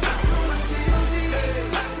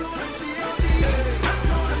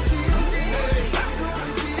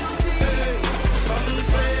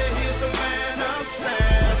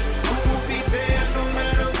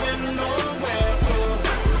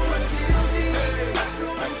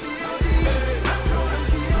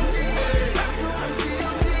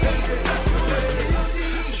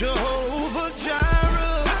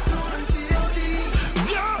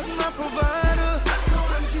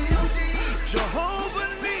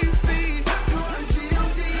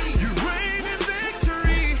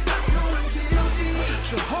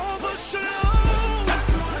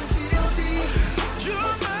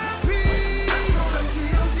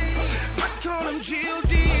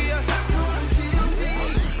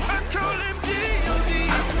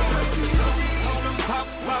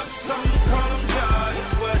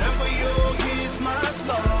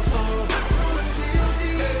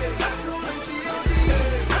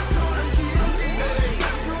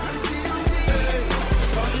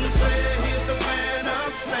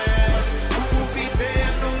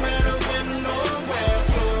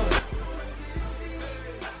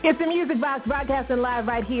 It's the Music Box broadcasting live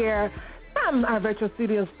right here from our virtual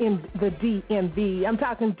studios in the DMV. I'm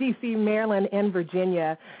talking D.C., Maryland, and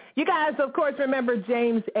Virginia. You guys, of course, remember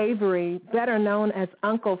James Avery, better known as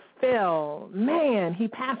Uncle Phil. Man, he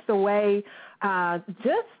passed away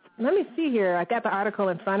let me see here. I got the article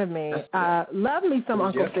in front of me. Love me some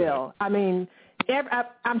Uncle Phil. I mean,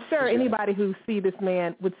 I'm sure anybody who would see this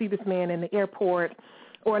man in the airport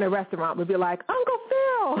or in a restaurant would be like, Uncle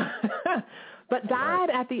Phil. But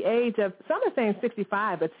died at the age of, some are saying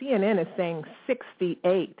 65, but CNN is saying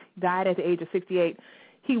 68. Died at the age of 68.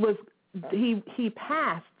 He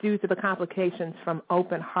passed due to the complications from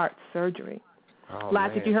open heart surgery.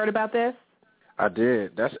 Logic, you heard about this? I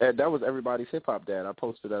did. That was everybody's hip hop dad. I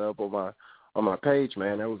posted that up on my page,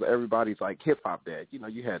 man. That was everybody's like hip hop dad. You know,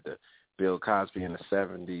 you had the Bill Cosby in the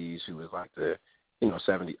 70s, who was like the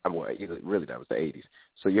 70s. Well, really that was the 80s.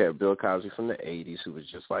 So you had Bill Cosby from the 80s, who was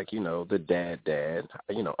just like, the dad,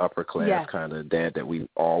 upper class kind of dad that we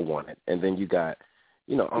all wanted. And then you got,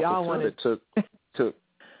 Uncle Phil that took.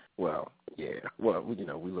 Well, yeah. Well,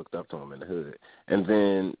 we looked up to him in the hood. And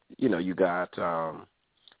then, you got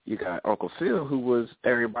Uncle Phil, who was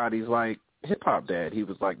everybody's like hip-hop dad. He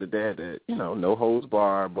was like the dad that, no holds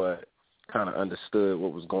barred, but kind of understood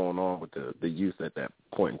what was going on with the youth at that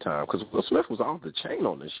point in time. Because Will Smith was off the chain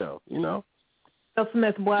on the show, Will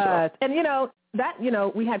Smith was. So. And,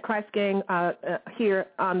 we had Christ Gang here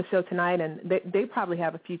on the show tonight, and they probably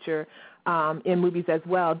have a future in movies as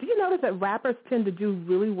well. Do you notice that rappers tend to do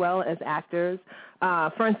really well as actors?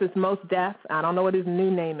 For instance, Mos Def, I don't know what his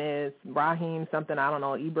new name is, Raheem something, I don't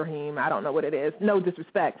know, Ibrahim, I don't know what it is, no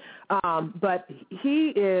disrespect. But he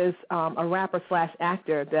is a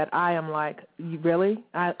rapper/actor that I am like, really?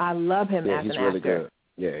 I love him as an actor. Yeah, he's really good.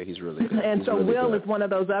 Yeah, he's really good. And he's so really Will good. is one of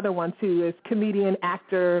those other ones who is comedian,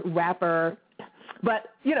 actor, rapper. But,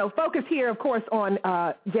 focus here, of course, on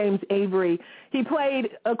James Avery. He played,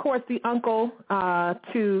 of course, the uncle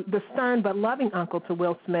to the stern but loving uncle to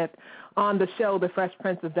Will Smith on the show The Fresh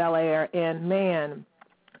Prince of Bel-Air. And, man,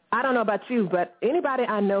 I don't know about you, but anybody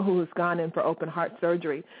I know who has gone in for open heart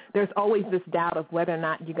surgery, there's always this doubt of whether or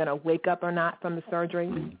not you're going to wake up or not from the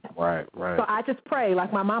surgery. Right. So I just pray,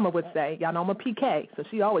 like my mama would say. Y'all know I'm a PK, so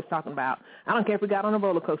she always talking about, I don't care if we got on a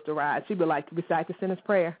roller coaster ride. She'd be like, recite the sinner's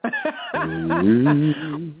prayer. When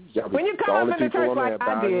you come up in the church like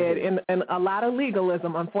I did, and a lot of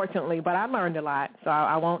legalism, unfortunately, but I learned a lot, so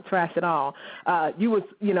I won't trash it all. You was,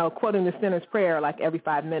 quoting the sinner's prayer like every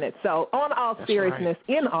 5 minutes. So in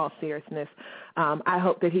all seriousness, I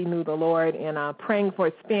hope that he knew the Lord, and praying for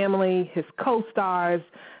his family, his co-stars,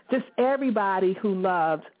 just everybody who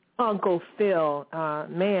loved Uncle Phil.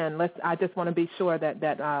 I just want to be sure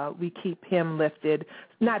that we keep him lifted.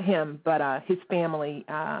 Not him, but his family,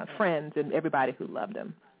 friends, and everybody who loved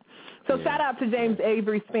him. So shout out to James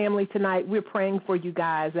Avery's family tonight. We're praying for you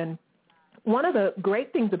guys. And one of the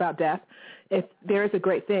great things about death, if there is a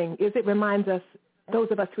great thing, is it reminds us, those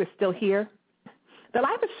of us who are still here, that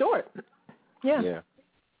life is short. Yeah.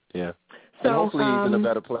 So, and hopefully he's in a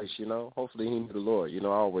better place, Hopefully he knew the Lord. I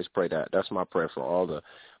always pray that. That's my prayer for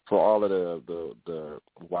all of the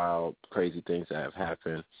wild, crazy things that have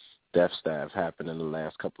happened, deaths that have happened in the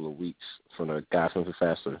last couple of weeks from the guy from the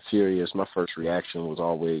Fast and Furious. My first reaction was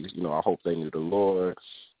always, I hope they knew the Lord.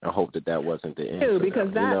 I hope that wasn't the end.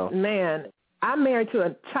 Because man, I'm married to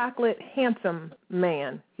a chocolate, handsome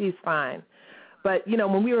man. He's fine. But,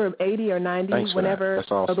 when we were 80 or 90, whenever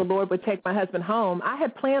awesome. The Lord would take my husband home, I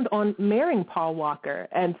had planned on marrying Paul Walker.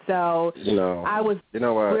 And so I was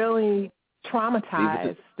really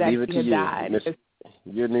traumatized that he had died.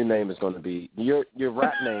 Your new name is going to be, your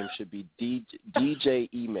rap name should be DJ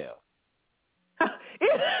Email.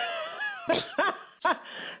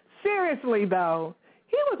 Seriously, though,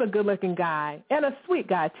 he was a good-looking guy and a sweet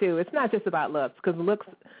guy, too. It's not just about looks, because looks,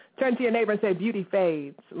 turn to your neighbor and say beauty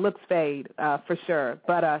fades, looks fade, for sure.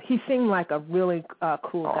 But he seemed like a really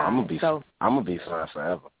cool guy. I'm going to be fine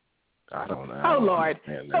forever. I don't know. Oh, Lord.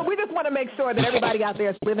 So we just want to make sure that everybody out there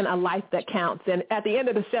is living a life that counts. And at the end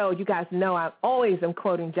of the show, you guys know I always am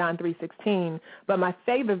quoting John 3:16, but my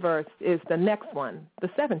favorite verse is the next one, the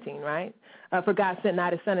 17, right? For God sent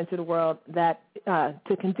not his son into the world that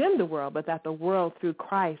to condemn the world, but that the world through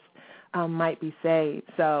Christ might be saved.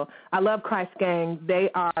 So I love Christ Gang. They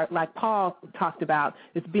are, like Paul talked about,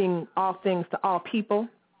 is being all things to all people.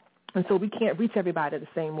 And so we can't reach everybody the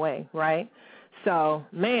same way, right? So,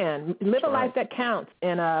 man, live a life that counts.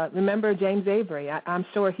 And remember James Avery. I'm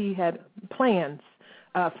sure he had plans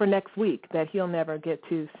for next week that he'll never get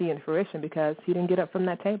to see in fruition because he didn't get up from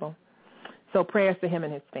that table. So prayers to him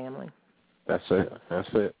and his family. That's it.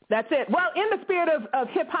 Well, in the spirit of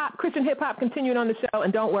hip-hop, Christian hip-hop continuing on the show,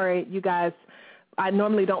 and don't worry, you guys, I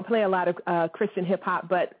normally don't play a lot of Christian hip-hop,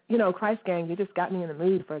 but, Christ Gang, you just got me in the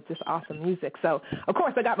mood for just awesome music. So, of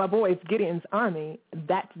course, I got my boys, Gideon's Army.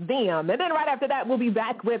 That's them. And then right after that, we'll be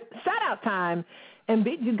back with shout-out time and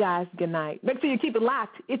bid you guys good night. Make sure you keep it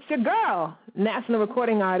locked. It's your girl, national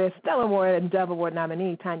recording artist, Stellar Award and Dove Award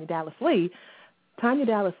nominee, Tanya Dallas Lee. Tanya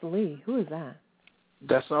Dallas Lee, who is that?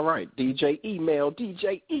 That's all right. DJ Email.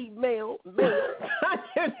 Tanya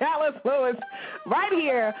Dallas Lewis, right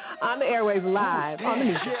here on the airwaves live on the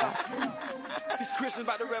Music Box. This Christian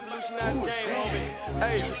about to revolutionize the game, homie.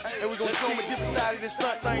 Hey, and we're going to show them a different side of this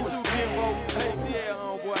stunt thing too, Kimbo. Hey, yeah,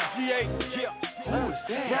 homeboy. G8, yeah.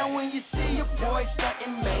 Now when you see your boy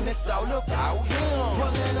stuntin', man, it's all about him.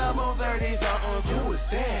 Pulling up on 30s, who is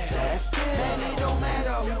that? That's it. Man, it don't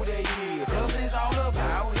matter who they is, 'cause it's all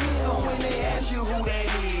about him. So when they ask you who that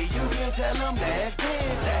is, you can tell them that's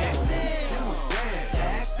it. That's it.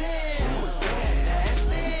 That's it.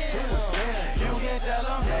 That's it. You can tell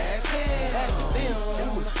them that's it. That's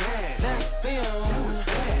them. That's them.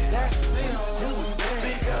 That's them.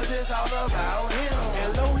 Because it's all about him.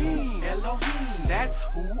 Elohim, that's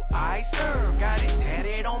who I serve. Got it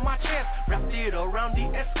tatted on my chest, wrapped it around the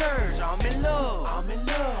S-curve. I'm in love,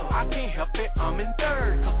 I can't help it, I'm in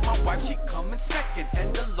third. 'Cause my wife, she coming second,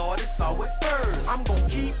 and the Lord is always first. I'm gon'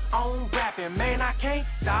 keep on rapping, man, I can't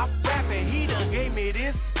stop rapping. He done gave me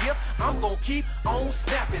this gift, I'm gon' keep on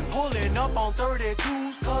snapping. Pulling up on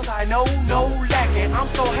 32s, 'cause I know no lacking. I'm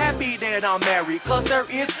so happy that I'm married, 'cause there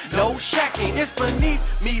is no shacking. It's beneath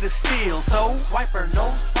me to steal, so wiper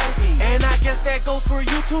no fighting. And I guess that goes for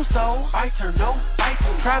you too, so fighter no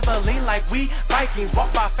fighting. Traveling like we Vikings,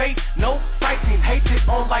 walk by faith, no sightings. Hated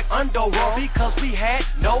on like underworld because we had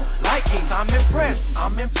no likings. I'm impressed,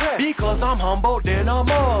 because I'm humble then I'm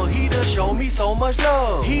up. He done showed me so much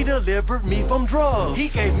love. He delivered me from drugs. He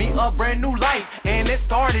gave me a brand new life, and it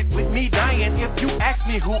started with me dying. If you ask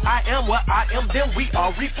me who I am, what I am, then we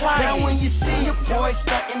are replying. Now when you see your boy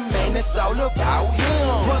stuntin', man, it's all about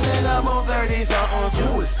him. Pulling up on 30s,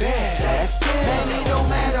 who is that? That's it. Man, it don't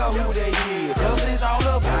matter who they is, 'cause it's all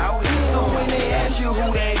about him. So when they ask you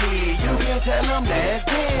who that is, you can tell them that's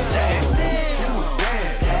it. That's it.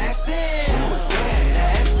 That's it.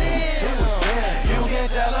 That's it. You can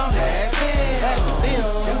tell them that's it. That's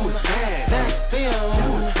them. That's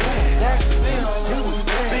them. That's them.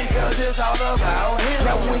 Because it's all about him.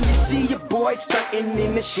 Now when you see your boy stuntin'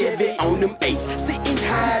 in the Chevy on them 8, sitting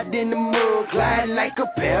high in the mud, gliding like a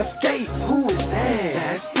pair of skates. Who is that?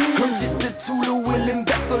 That's him. 'Cause it's the Tula willing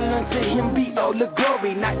vessel, unto him be all the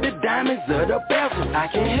glory, not the diamonds or the bezel. I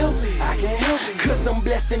can't help it, 'cause I'm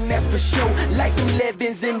blessing that for sure. Like them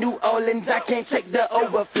Levins in New Orleans, I can't take the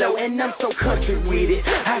overflow, and I'm so country with it.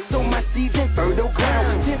 I sow my seeds in fertile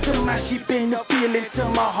ground, tend to my sheep in the field until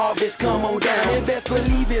my harvest come on down. And best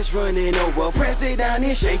believe it's running over, press it down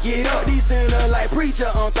and shake it up. These sinner like preacher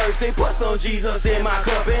on Thursday, put some Jesus in my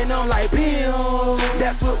cup, and I'm like, Bill,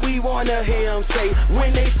 that's what we wanna hear him say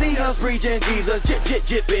when they see us preaching Jesus,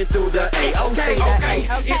 jipping through the A. Okay.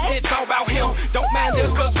 It's all about him. Don't mind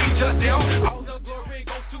us 'cause we just them. All the glory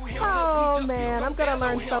goes to him. Oh, man, I'm going to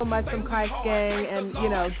learn so much from Christ Gang and,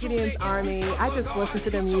 Gideon's Army. I just listen to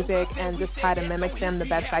their music and just try to mimic them the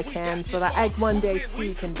best I can so that I one day,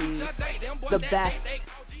 too, can be the best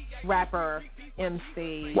rapper,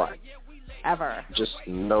 MC ever. Just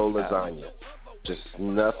no lasagna. Just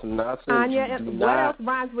nothing. Tanya, and what else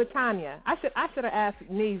rhymes with Tanya? I should have asked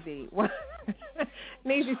Neezy.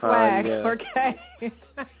 Neezy swag, okay.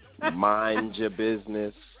 Mind your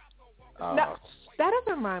business. No, that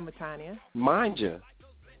doesn't rhyme with Tanya. Mind you.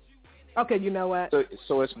 Okay, you know what?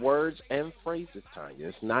 So it's words and phrases, Tanya.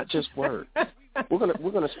 It's not just words. We're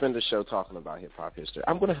gonna spend the show talking about hip hop history.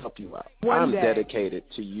 I'm gonna help you out. I'm dedicated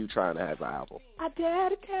to you trying to have an album. I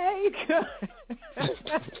dedicate.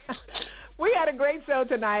 We had a great show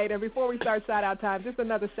tonight, and before we start shout-out time, just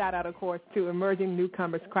another shout-out, of course, to emerging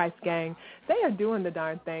newcomers, Christ Gang. They are doing the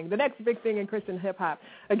darn thing, the next big thing in Christian hip-hop.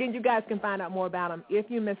 Again, you guys can find out more about them. If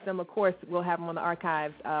you missed them, of course, we'll have them on the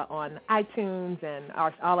archives on iTunes and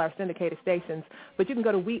all our syndicated stations. But you can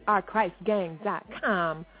go to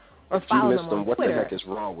wearechristgang.com or follow them on Twitter. What the heck is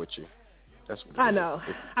wrong with you? That's what I know.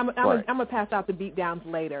 I'm going to pass out the beatdowns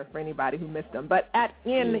later for anybody who missed them. But at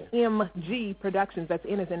NMG Productions, that's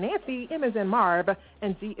N as in Nancy, M as in Marv,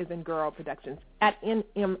 and G as in Girl Productions. At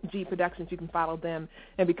NMG Productions, you can follow them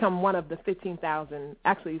and become one of the 15,000,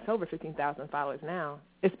 actually it's over 15,000 followers now,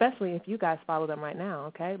 especially if you guys follow them right now,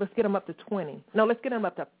 okay? Let's get them up to 20. No, let's get them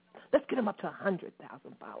up to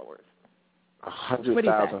 100,000 followers.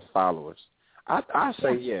 100,000 followers. I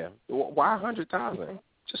say, yeah. Why 100,000?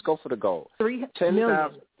 Just go for the goal.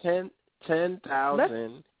 10,000.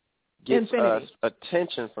 10,000 gets Infinity. us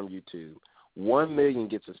attention from YouTube. 1 million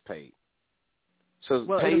gets us paid. So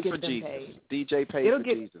paid for Jesus. Paid. DJ paid for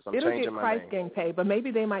Jesus. I'm changing my Christ name. Gang paid, but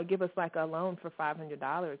maybe they might give us like a loan for $500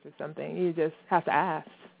 or something. You just have to ask,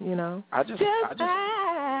 you know. I just need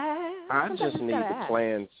the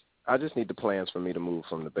plans. I just need the plans for me to move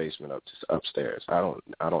from the basement up to upstairs. I don't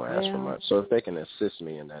ask for much. So if they can assist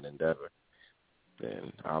me in that endeavor,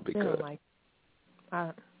 then I'll be good.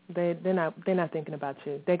 They're not thinking about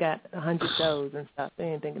you. They got 100 shows and stuff. They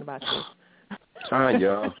ain't thinking about you.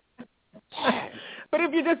 Tanya. But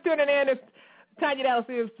if you're just tuning in, it's Tanya Dallas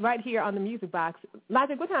Lewis right here on the Music Box.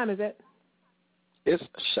 Logic, what time is it? It's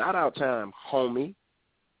shout out time, homie.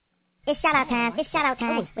 It's shout out time. It's shout out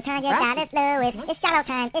time. With Tanya Dallas Lewis. It's shout out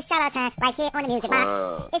time. It's shout out time. Right here on the Music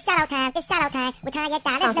Box. It's shout out time. It's shout out time. With Tanya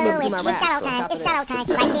Dallas Lewis. It's shout out time. It's shout out time.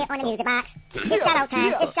 Right here on the Music Box. It's shout out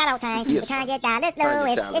time. It's shout out time. With Tanya Dallas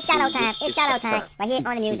Lewis. It's shout out time. It's shout out time. Right here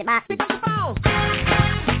on the Music Box.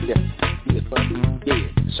 Yeah.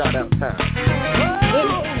 Shout out time.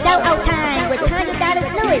 It's shout out time with Tanya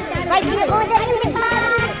Dallas Lewis. Right here on the Music Box.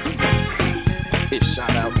 It's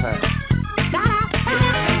shout out time. It's shout out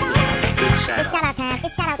time.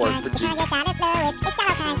 It's shout out time with Tanya Dallas Lewis. It's shout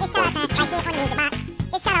out time. It's shout out time. Right here on the Music Box.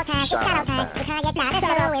 It's shout out time. It's shout out time with Tanya Dallas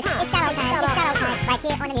Lewis. It's shout out time. It's shout out time. Right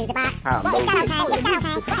here on the Music Box. It's shout out time. It's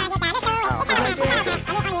shout out time with Tanya Dallas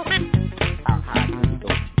Lewis.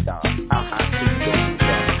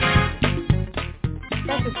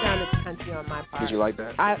 That just sounded country on my part. Did you like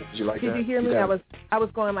that? Did you like that? Did you hear me? I was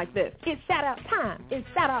going like this. It's shout out time. It's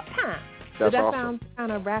shout out time. That's Did that awesome. sound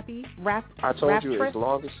kind of rappy? Rap? I told rap you trick? as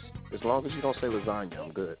long as you don't say lasagna,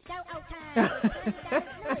 I'm good.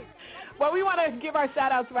 Well, we want to give our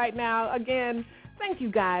shout outs right now. Again, thank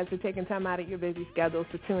you guys for taking time out of your busy schedules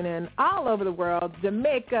to tune in all over the world.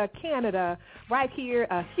 Jamaica, Canada, right here,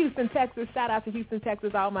 Houston, Texas. Shout out to Houston,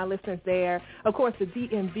 Texas, all my listeners there. Of course, the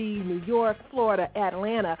DMV, New York, Florida,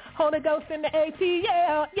 Atlanta, Holy Ghost in the AT,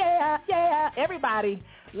 yeah. Everybody,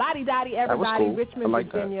 Lottie Dottie, everybody, cool. Richmond,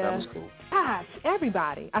 Virginia. That was cool. Gosh,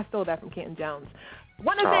 everybody. I stole that from Canton Jones.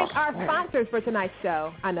 Want to thank our sponsors for tonight's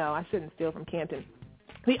show. I know, I shouldn't steal from Canton.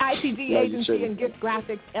 The ITG Agency and Gift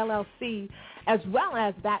Graphics, LLC, as well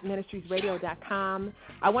as ThatMinistriesRadio.com.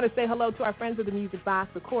 I want to say hello to our friends of the Music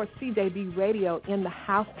Box. Of course, CJB Radio in the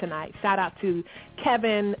house tonight. Shout out to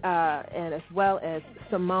Kevin and as well as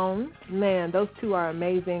Simone. Man, those two are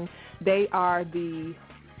amazing. They are the,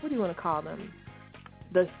 what do you want to call them?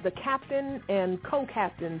 The captain and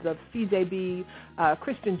co-captains of CJB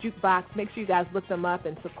Christian Jukebox. Make sure you guys look them up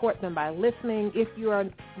and support them by listening. If you're a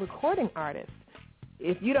recording artist,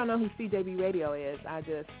 if you don't know who CJB Radio is, I'm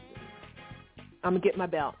going to get my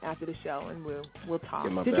belt after the show and we'll talk.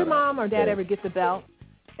 Did your mom or dad ever get the belt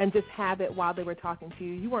and just have it while they were talking to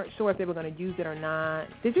you? You weren't sure if they were going to use it or not.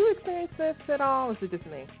 Did you experience this at all, or is it just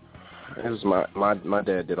me? It was my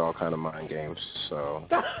dad did all kind of mind games, so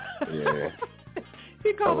yeah.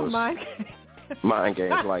 He called them mind games. Mind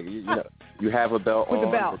games, like you know, you have a belt with on,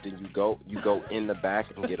 the belt. but then you go in the back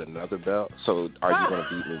and get another belt. So are you going to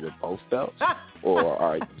beat me with both belts, or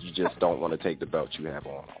are you just don't want to take the belt you have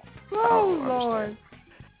on? Oh Lord,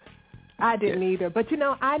 I didn't either. But you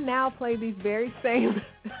know, I now play these very same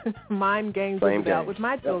mind games with the belt with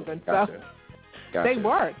my children, so they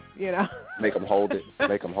work. You know, make them hold it.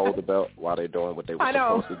 Make them hold the belt while they're doing what they were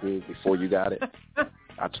supposed to do before you got it.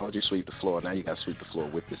 I told you sweep the floor. Now you got to sweep the floor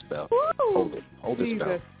with this belt. Woo! Hold it. Hold this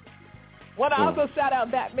belt. Want to also shout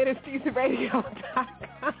out ThatMinistriesRadio.com.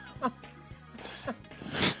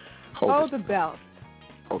 Hold the belt.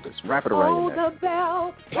 Hold this. Wrap it around your neck. Hold the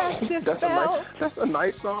belt. Touch this belt. That's a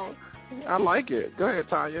nice song. I like it. Go ahead,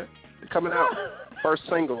 Tanya. Coming out. First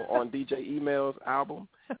single on DJ Email's album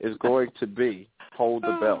is going to be Hold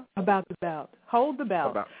the Belt. About the belt. Hold the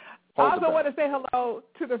belt. I also want to say hello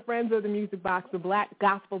to the friends of the Music Box, the Black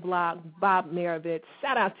Gospel Blog, Bob Marovitz.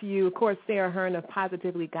 Shout out to you. Of course, Sarah Hearn of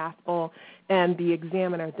Positively Gospel and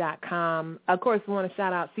TheExaminer.com. Of course, we want to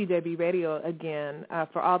shout out CJB Radio again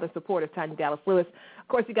for all the support of Tanya Dallas Lewis. Of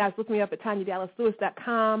course, you guys look me up at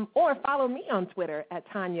TanyaDallasLewis.com or follow me on Twitter at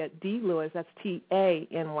Tanya D. Lewis. That's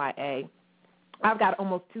Tanya. I've got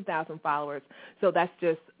almost 2,000 followers, so that's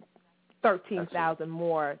just 13,000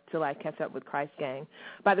 more till I catch up with Christ Gang.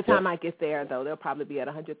 By the time I get there, though, they'll probably be at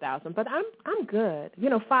 100,000. But I'm good.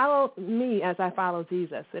 You know, follow me as I follow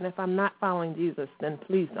Jesus. And if I'm not following Jesus, then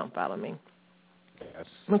please don't follow me. Yes.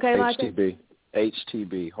 Okay, HTB.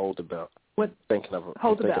 HTB. Hold the belt. What? Thinking of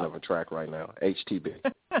a track right now. HTB.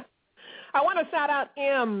 I want to shout out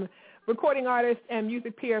M recording artist and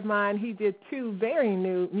music peer of mine. He did 2 very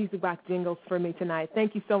new Music Box jingles for me tonight.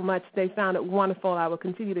 Thank you so much. They sounded wonderful. I will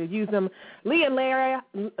continue to use them. Lee and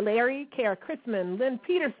Larry, Kara Chrisman, Lynn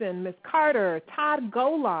Peterson, Miss Carter, Todd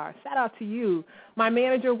Golar. Shout out to you. My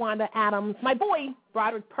manager, Wanda Adams. My boy,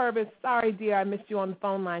 Broderick Purvis. Sorry, dear, I missed you on the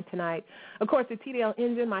phone line tonight. Of course, the TDL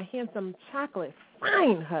Engine, my handsome chocolate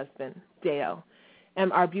fine husband, Dale,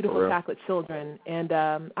 and our beautiful chocolate children. And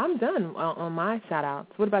I'm done on my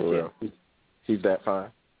shout-outs. What about you? He's that fine.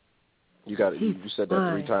 You got it. You said that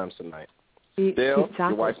fine. 3 times tonight. Dale,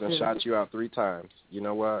 your wife done shot you out 3 times. You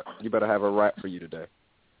know what? You better have a rap for you today.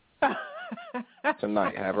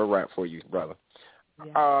 Tonight, have a rap for you, brother.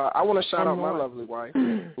 Yeah. I want to shout out my lovely wife,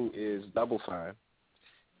 who is double fine.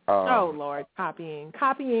 Oh, Lord, copying.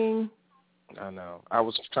 I know. I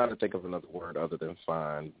was trying to think of another word other than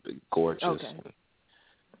fine, gorgeous. Okay.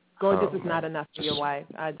 Gorgeous is not enough for your wife.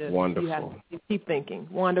 Wonderful. You have to keep thinking.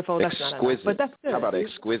 Wonderful, that's exquisite. not enough. But that's good. How about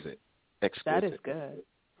exquisite? That is good.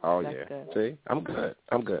 Oh, that's yeah. Good. See, I'm good.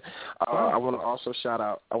 I want to also shout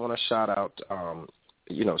out,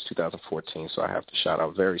 it's 2014, so I have to shout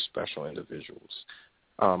out very special individuals.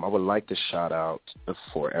 I would like to shout out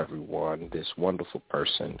for everyone this wonderful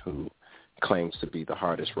person who claims to be the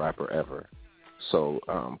hardest rapper ever. So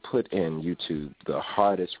put in YouTube the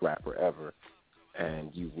hardest rapper ever,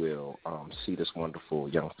 and you will see this wonderful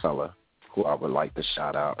young fella who I would like to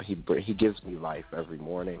shout out. He gives me life every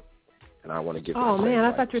morning, and I want to give him man,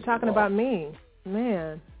 I thought you were talking about me.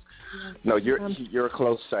 Man. No, you're a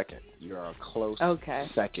close second. You're a close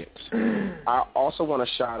second. I also want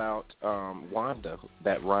to shout out Wanda,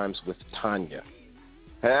 that rhymes with Tanya.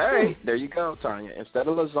 Hey, there you go, Tanya. Instead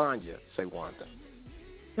of lasagna, say Wanda.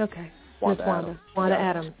 Okay. Wanda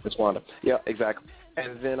Adams. It's Wanda. Yeah, exactly.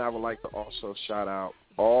 And then I would like to also shout out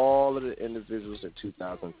all of the individuals in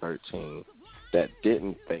 2013 that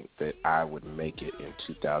didn't think that I would make it in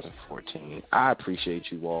 2014. I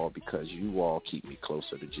appreciate you all because you all keep me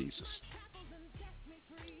closer to Jesus.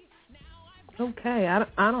 Okay.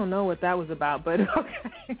 I don't know what that was about, but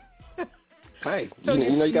okay. Hey, so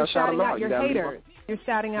you got to shout them out. Your haters. You're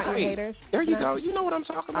shouting out your haters. There you go. You know what I'm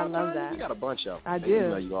talking about. I love that. You got a bunch of them. I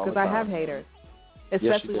do, because I have haters,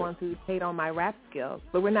 especially ones who hate on my rap skills.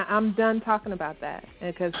 But I'm done talking about that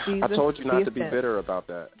because Jesus. I told you not to be bitter about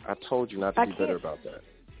that. I told you not to be bitter about that.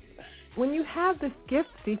 When you have this gift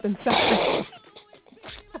deep inside,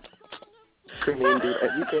 couldn't even do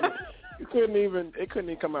that. You couldn't even. It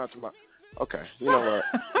couldn't even come out to my. Okay, you know what?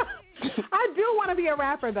 I do want to be a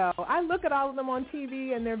rapper, though. I look at all of them on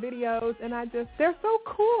TV and their videos, and they're so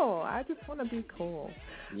cool. I just want to be cool.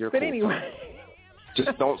 But cool. Anyway.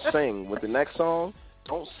 Just don't sing. With the next song,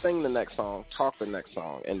 don't sing the next song. Talk the next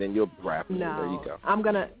song, and then you'll be rapping. No. There you go. I'm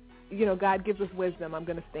going to, God gives us wisdom. I'm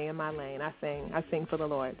going to stay in my lane. I sing for the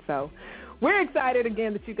Lord. So we're excited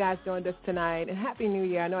again that you guys joined us tonight, and Happy New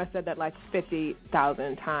Year. I know I said that like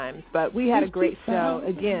 50,000 times, but we had a great show.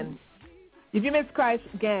 Again, if you miss Christ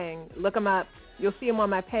Gang, look them up. You'll see them on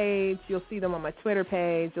my page. You'll see them on my Twitter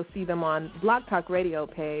page. You'll see them on Blog Talk Radio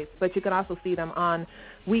page. But you can also see them on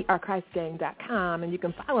wearechristgang.com, and you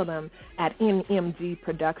can follow them at NMG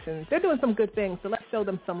Productions. They're doing some good things, so let's show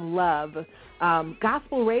them some love.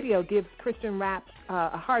 Gospel radio gives Christian rap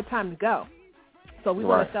a hard time to go. So we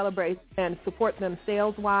want to celebrate and support them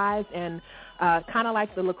sales-wise and kind of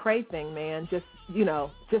like the Lecrae thing, man. Just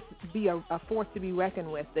be a force to be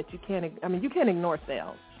reckoned with that you can't ignore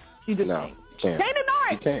sales. You just can't. Can't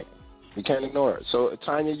ignore it. You can't ignore it. So,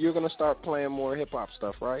 Tanya, you're going to start playing more hip-hop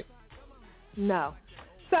stuff, right? No.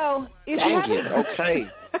 So, if Dang you haven't... Okay.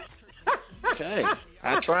 Okay.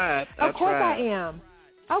 I tried. Of course I am.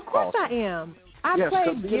 I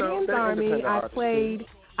played Gideon's Army.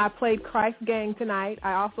 I played Christ Gang tonight.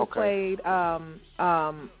 I also played,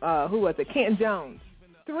 who was it? Kent Jones.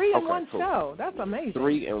 3 in one show. That's amazing.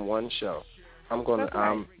 3 in one show.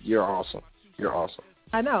 You're awesome. You're awesome.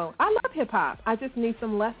 I know. I love hip-hop. I just need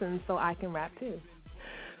some lessons so I can rap, too.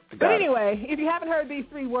 But anyway, if you haven't heard these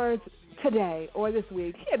 3 words today or this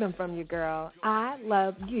week, hear them from your girl. I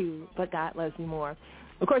love you, but God loves you more.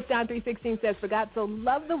 Of course, John 3:16 says, for God so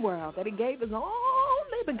loved the world that he gave his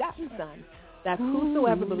only begotten Son, that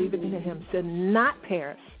whosoever believeth in him should not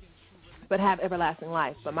perish, but have everlasting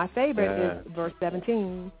life. But my favorite is verse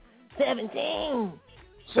 17. 17.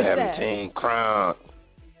 Crown.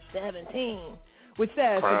 17. Which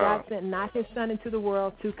says, for God sent not his Son into the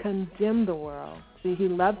world to condemn the world. See, he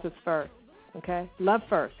loves us first, okay? Love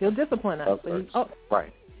first. He'll discipline us.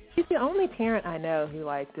 Right. He's the only parent I know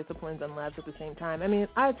who, disciplines and loves at the same time. I mean,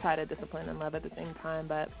 I try to discipline and love at the same time,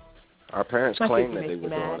 but Our parents My claimed sister that they makes me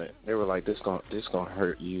were mad. doing it. They were like, "This gonna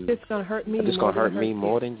hurt you. It's gonna hurt me. This more gonna hurt than me you."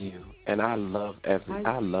 more than you." And I love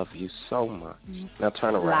I love you so much. Now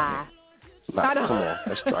turn around. Lie. Come on,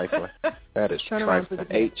 that's trifling. That is Turn around,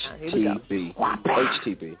 trifling.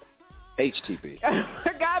 HTB. HTB.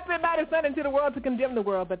 God sent not his son into the world to condemn the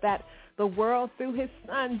world, but that the world through his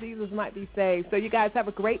son Jesus might be saved. So you guys have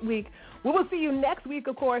a great week. We will see you next week,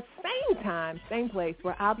 of course, same time, same place,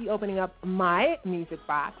 where I'll be opening up my music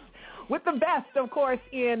box with the best, of course,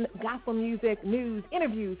 in gospel music, news,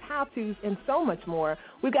 interviews, how-tos, and so much more.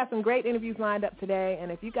 We've got some great interviews lined up today,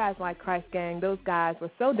 and if you guys like Christ Gang, those guys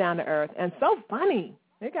were so down to earth and so funny.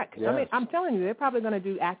 I mean, I'm telling you, they're probably going to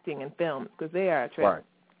do acting in films because they are a trip. Right.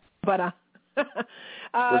 But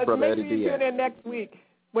where's Brother make Eddie sure B you tune at? in next week.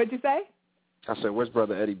 What'd you say? I said, where's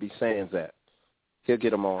Brother Eddie B. Sands at? He'll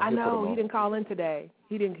get him on. I He'll put know him he on. didn't call in today.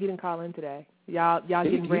 He didn't call in today. Y'all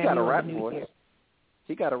getting He brand got new a rap on the news voice. here.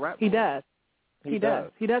 He got a rap He voice. does. He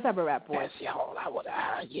does. He does have a rap voice. That's all I would.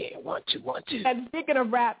 Yeah, 1, 2, 1, 2. And speaking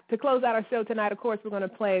of rap, to close out our show tonight, of course, we're going to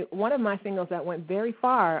play one of my singles that went very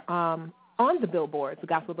far on the billboards, the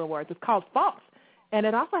gospel billboards. It's called False, and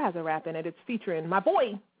it also has a rap in it. It's featuring my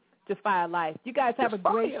boy, Jafar Life. You guys have a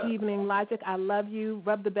great evening. Logic, I love you.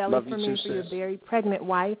 Rub the belly Love for you me too, for your sis. very pregnant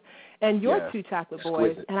wife and your two chocolate boys.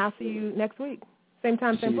 Exquisite. And I'll see you next week. Same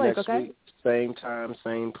time, See same you place, next okay? week. Same time,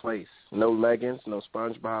 same place. No leggings, no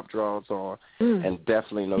SpongeBob drawers on, and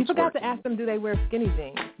definitely no You forgot twerking. to ask them, do they wear skinny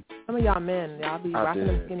jeans? Some of y'all men, y'all be I rocking did.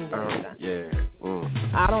 them skinny jeans. Yeah.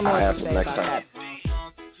 I don't know I'll what ask to them say next about time.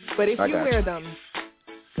 that. But if I you got wear you. them,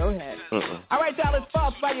 go ahead. Mm-mm. All right, y'all, it's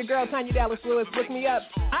False by your girl, Tanya Dallas Lewis. Look me up.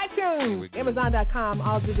 iTunes, Amazon.com,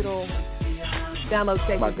 all digital download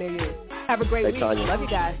stations near you. Have a great Hey, week. Tanya. Love you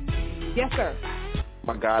guys. Yes, sir.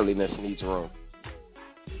 My godliness needs room.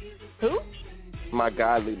 Who? My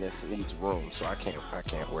godliness needs room, so I can't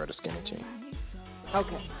wear the skinny jeans.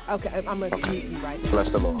 Okay. I'm going to meet you right now.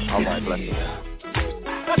 Bless the Lord. All right, bless the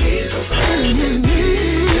Lord.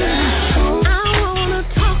 I wanna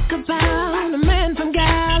talk about a man from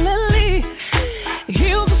Galilee.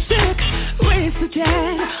 Healed the sick, raised the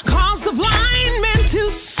dead, caused the blind men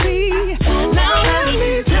to see. Now let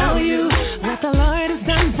me tell you what the Lord has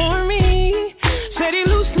done for me. Said he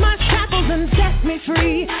loosed my shackles and set me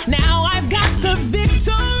free. Now I've got the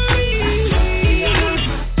victory.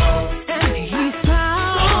 And he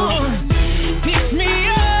found, picked me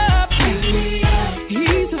up.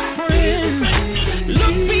 He's a friend.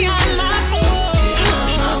 Look beyond my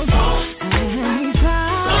faults. And he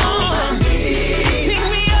found, picked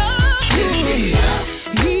me up.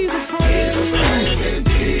 He's a friend.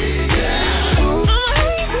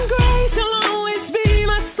 Amazing grace will always be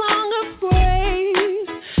my song of praise.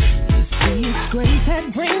 To see his grace that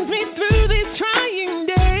brings me through these trying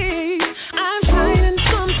days. I've tried and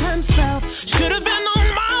sometimes felt should have been on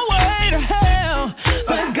my way to hell,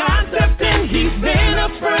 but God stepped in. He's been a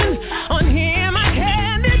friend. On him I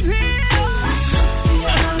can depend,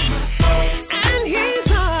 and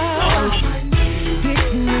he's all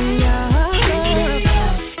picked me up.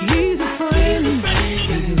 He's a friend.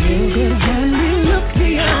 He's a real good friend. He looked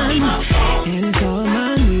beyond and saw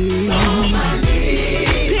my needs.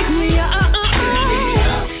 Pick me up.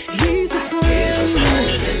 He's a friend.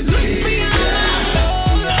 Look beyond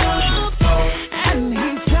my faults, and he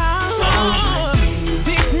saw.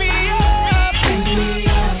 Pick me up.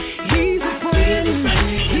 He's a friend.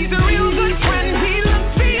 He's a real good friend. He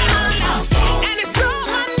looks beyond and he saw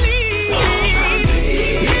my needs.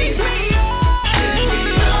 Pick me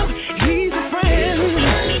up. He's a friend.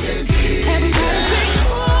 Everybody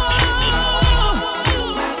sing,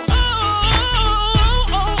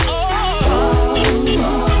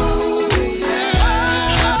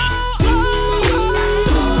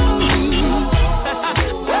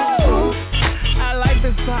 I like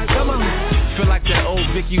this part. Come on. Feel like that old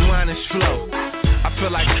Vicky Winans flow. I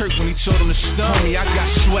feel like Kirk when he told him to stone me. I got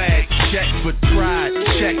swag, check, but pride,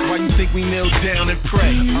 check. Why you think we kneel down and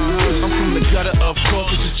pray? I'm from the gutter, of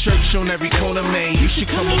course. It's a church on every corner, man. You should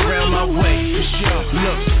come around my way.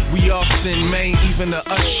 Look, we all sin, man, even the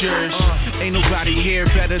ushers. Ain't nobody here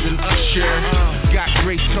better than Usher. Got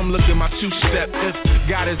grace, come look at my two-step. If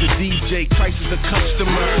God is a DJ, Christ is a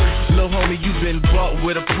customer. Lil' homie, you been bought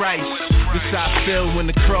with a price. This how I feel when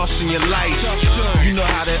the cross in your life. You know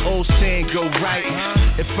how that old saying go right.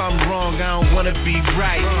 If I'm wrong, I don't wanna be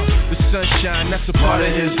right. The sunshine, that's a part of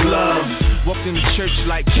his love. Walked in the church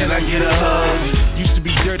like, can I get a hug? Used to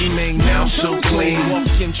be dirty, man, now I'm so clean. Walk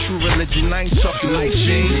in true religion, I ain't talking no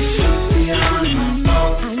jeans.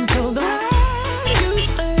 until the Lord you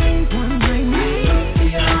save one like me,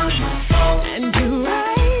 and you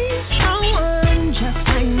raise someone just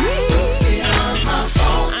like me.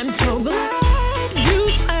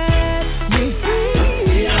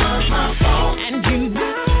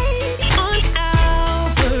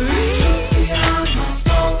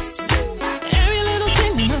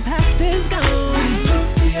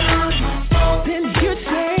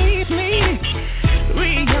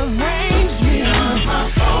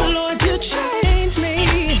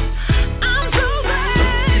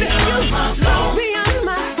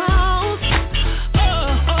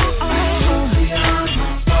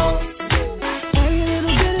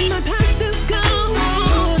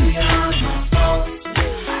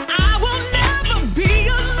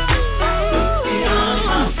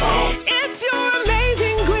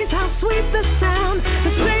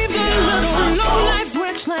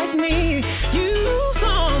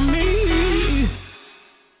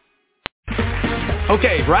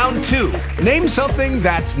 Okay, round 2. Name something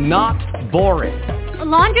that's not boring. A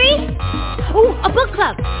laundry? Ooh, a book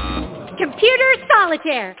club. Computer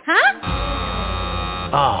solitaire, huh?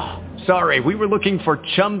 Ah, sorry, we were looking for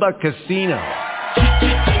Chumba Casino.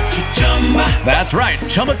 That's right.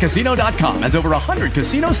 ChumbaCasino.com has over 100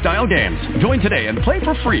 casino-style games. Join today and play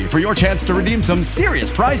for free for your chance to redeem some serious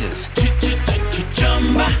prizes.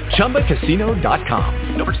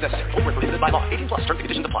 ChumbaCasino.com. No purchase necessary. Void where prohibited by law. 18+ terms and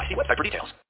conditions apply. See website for details.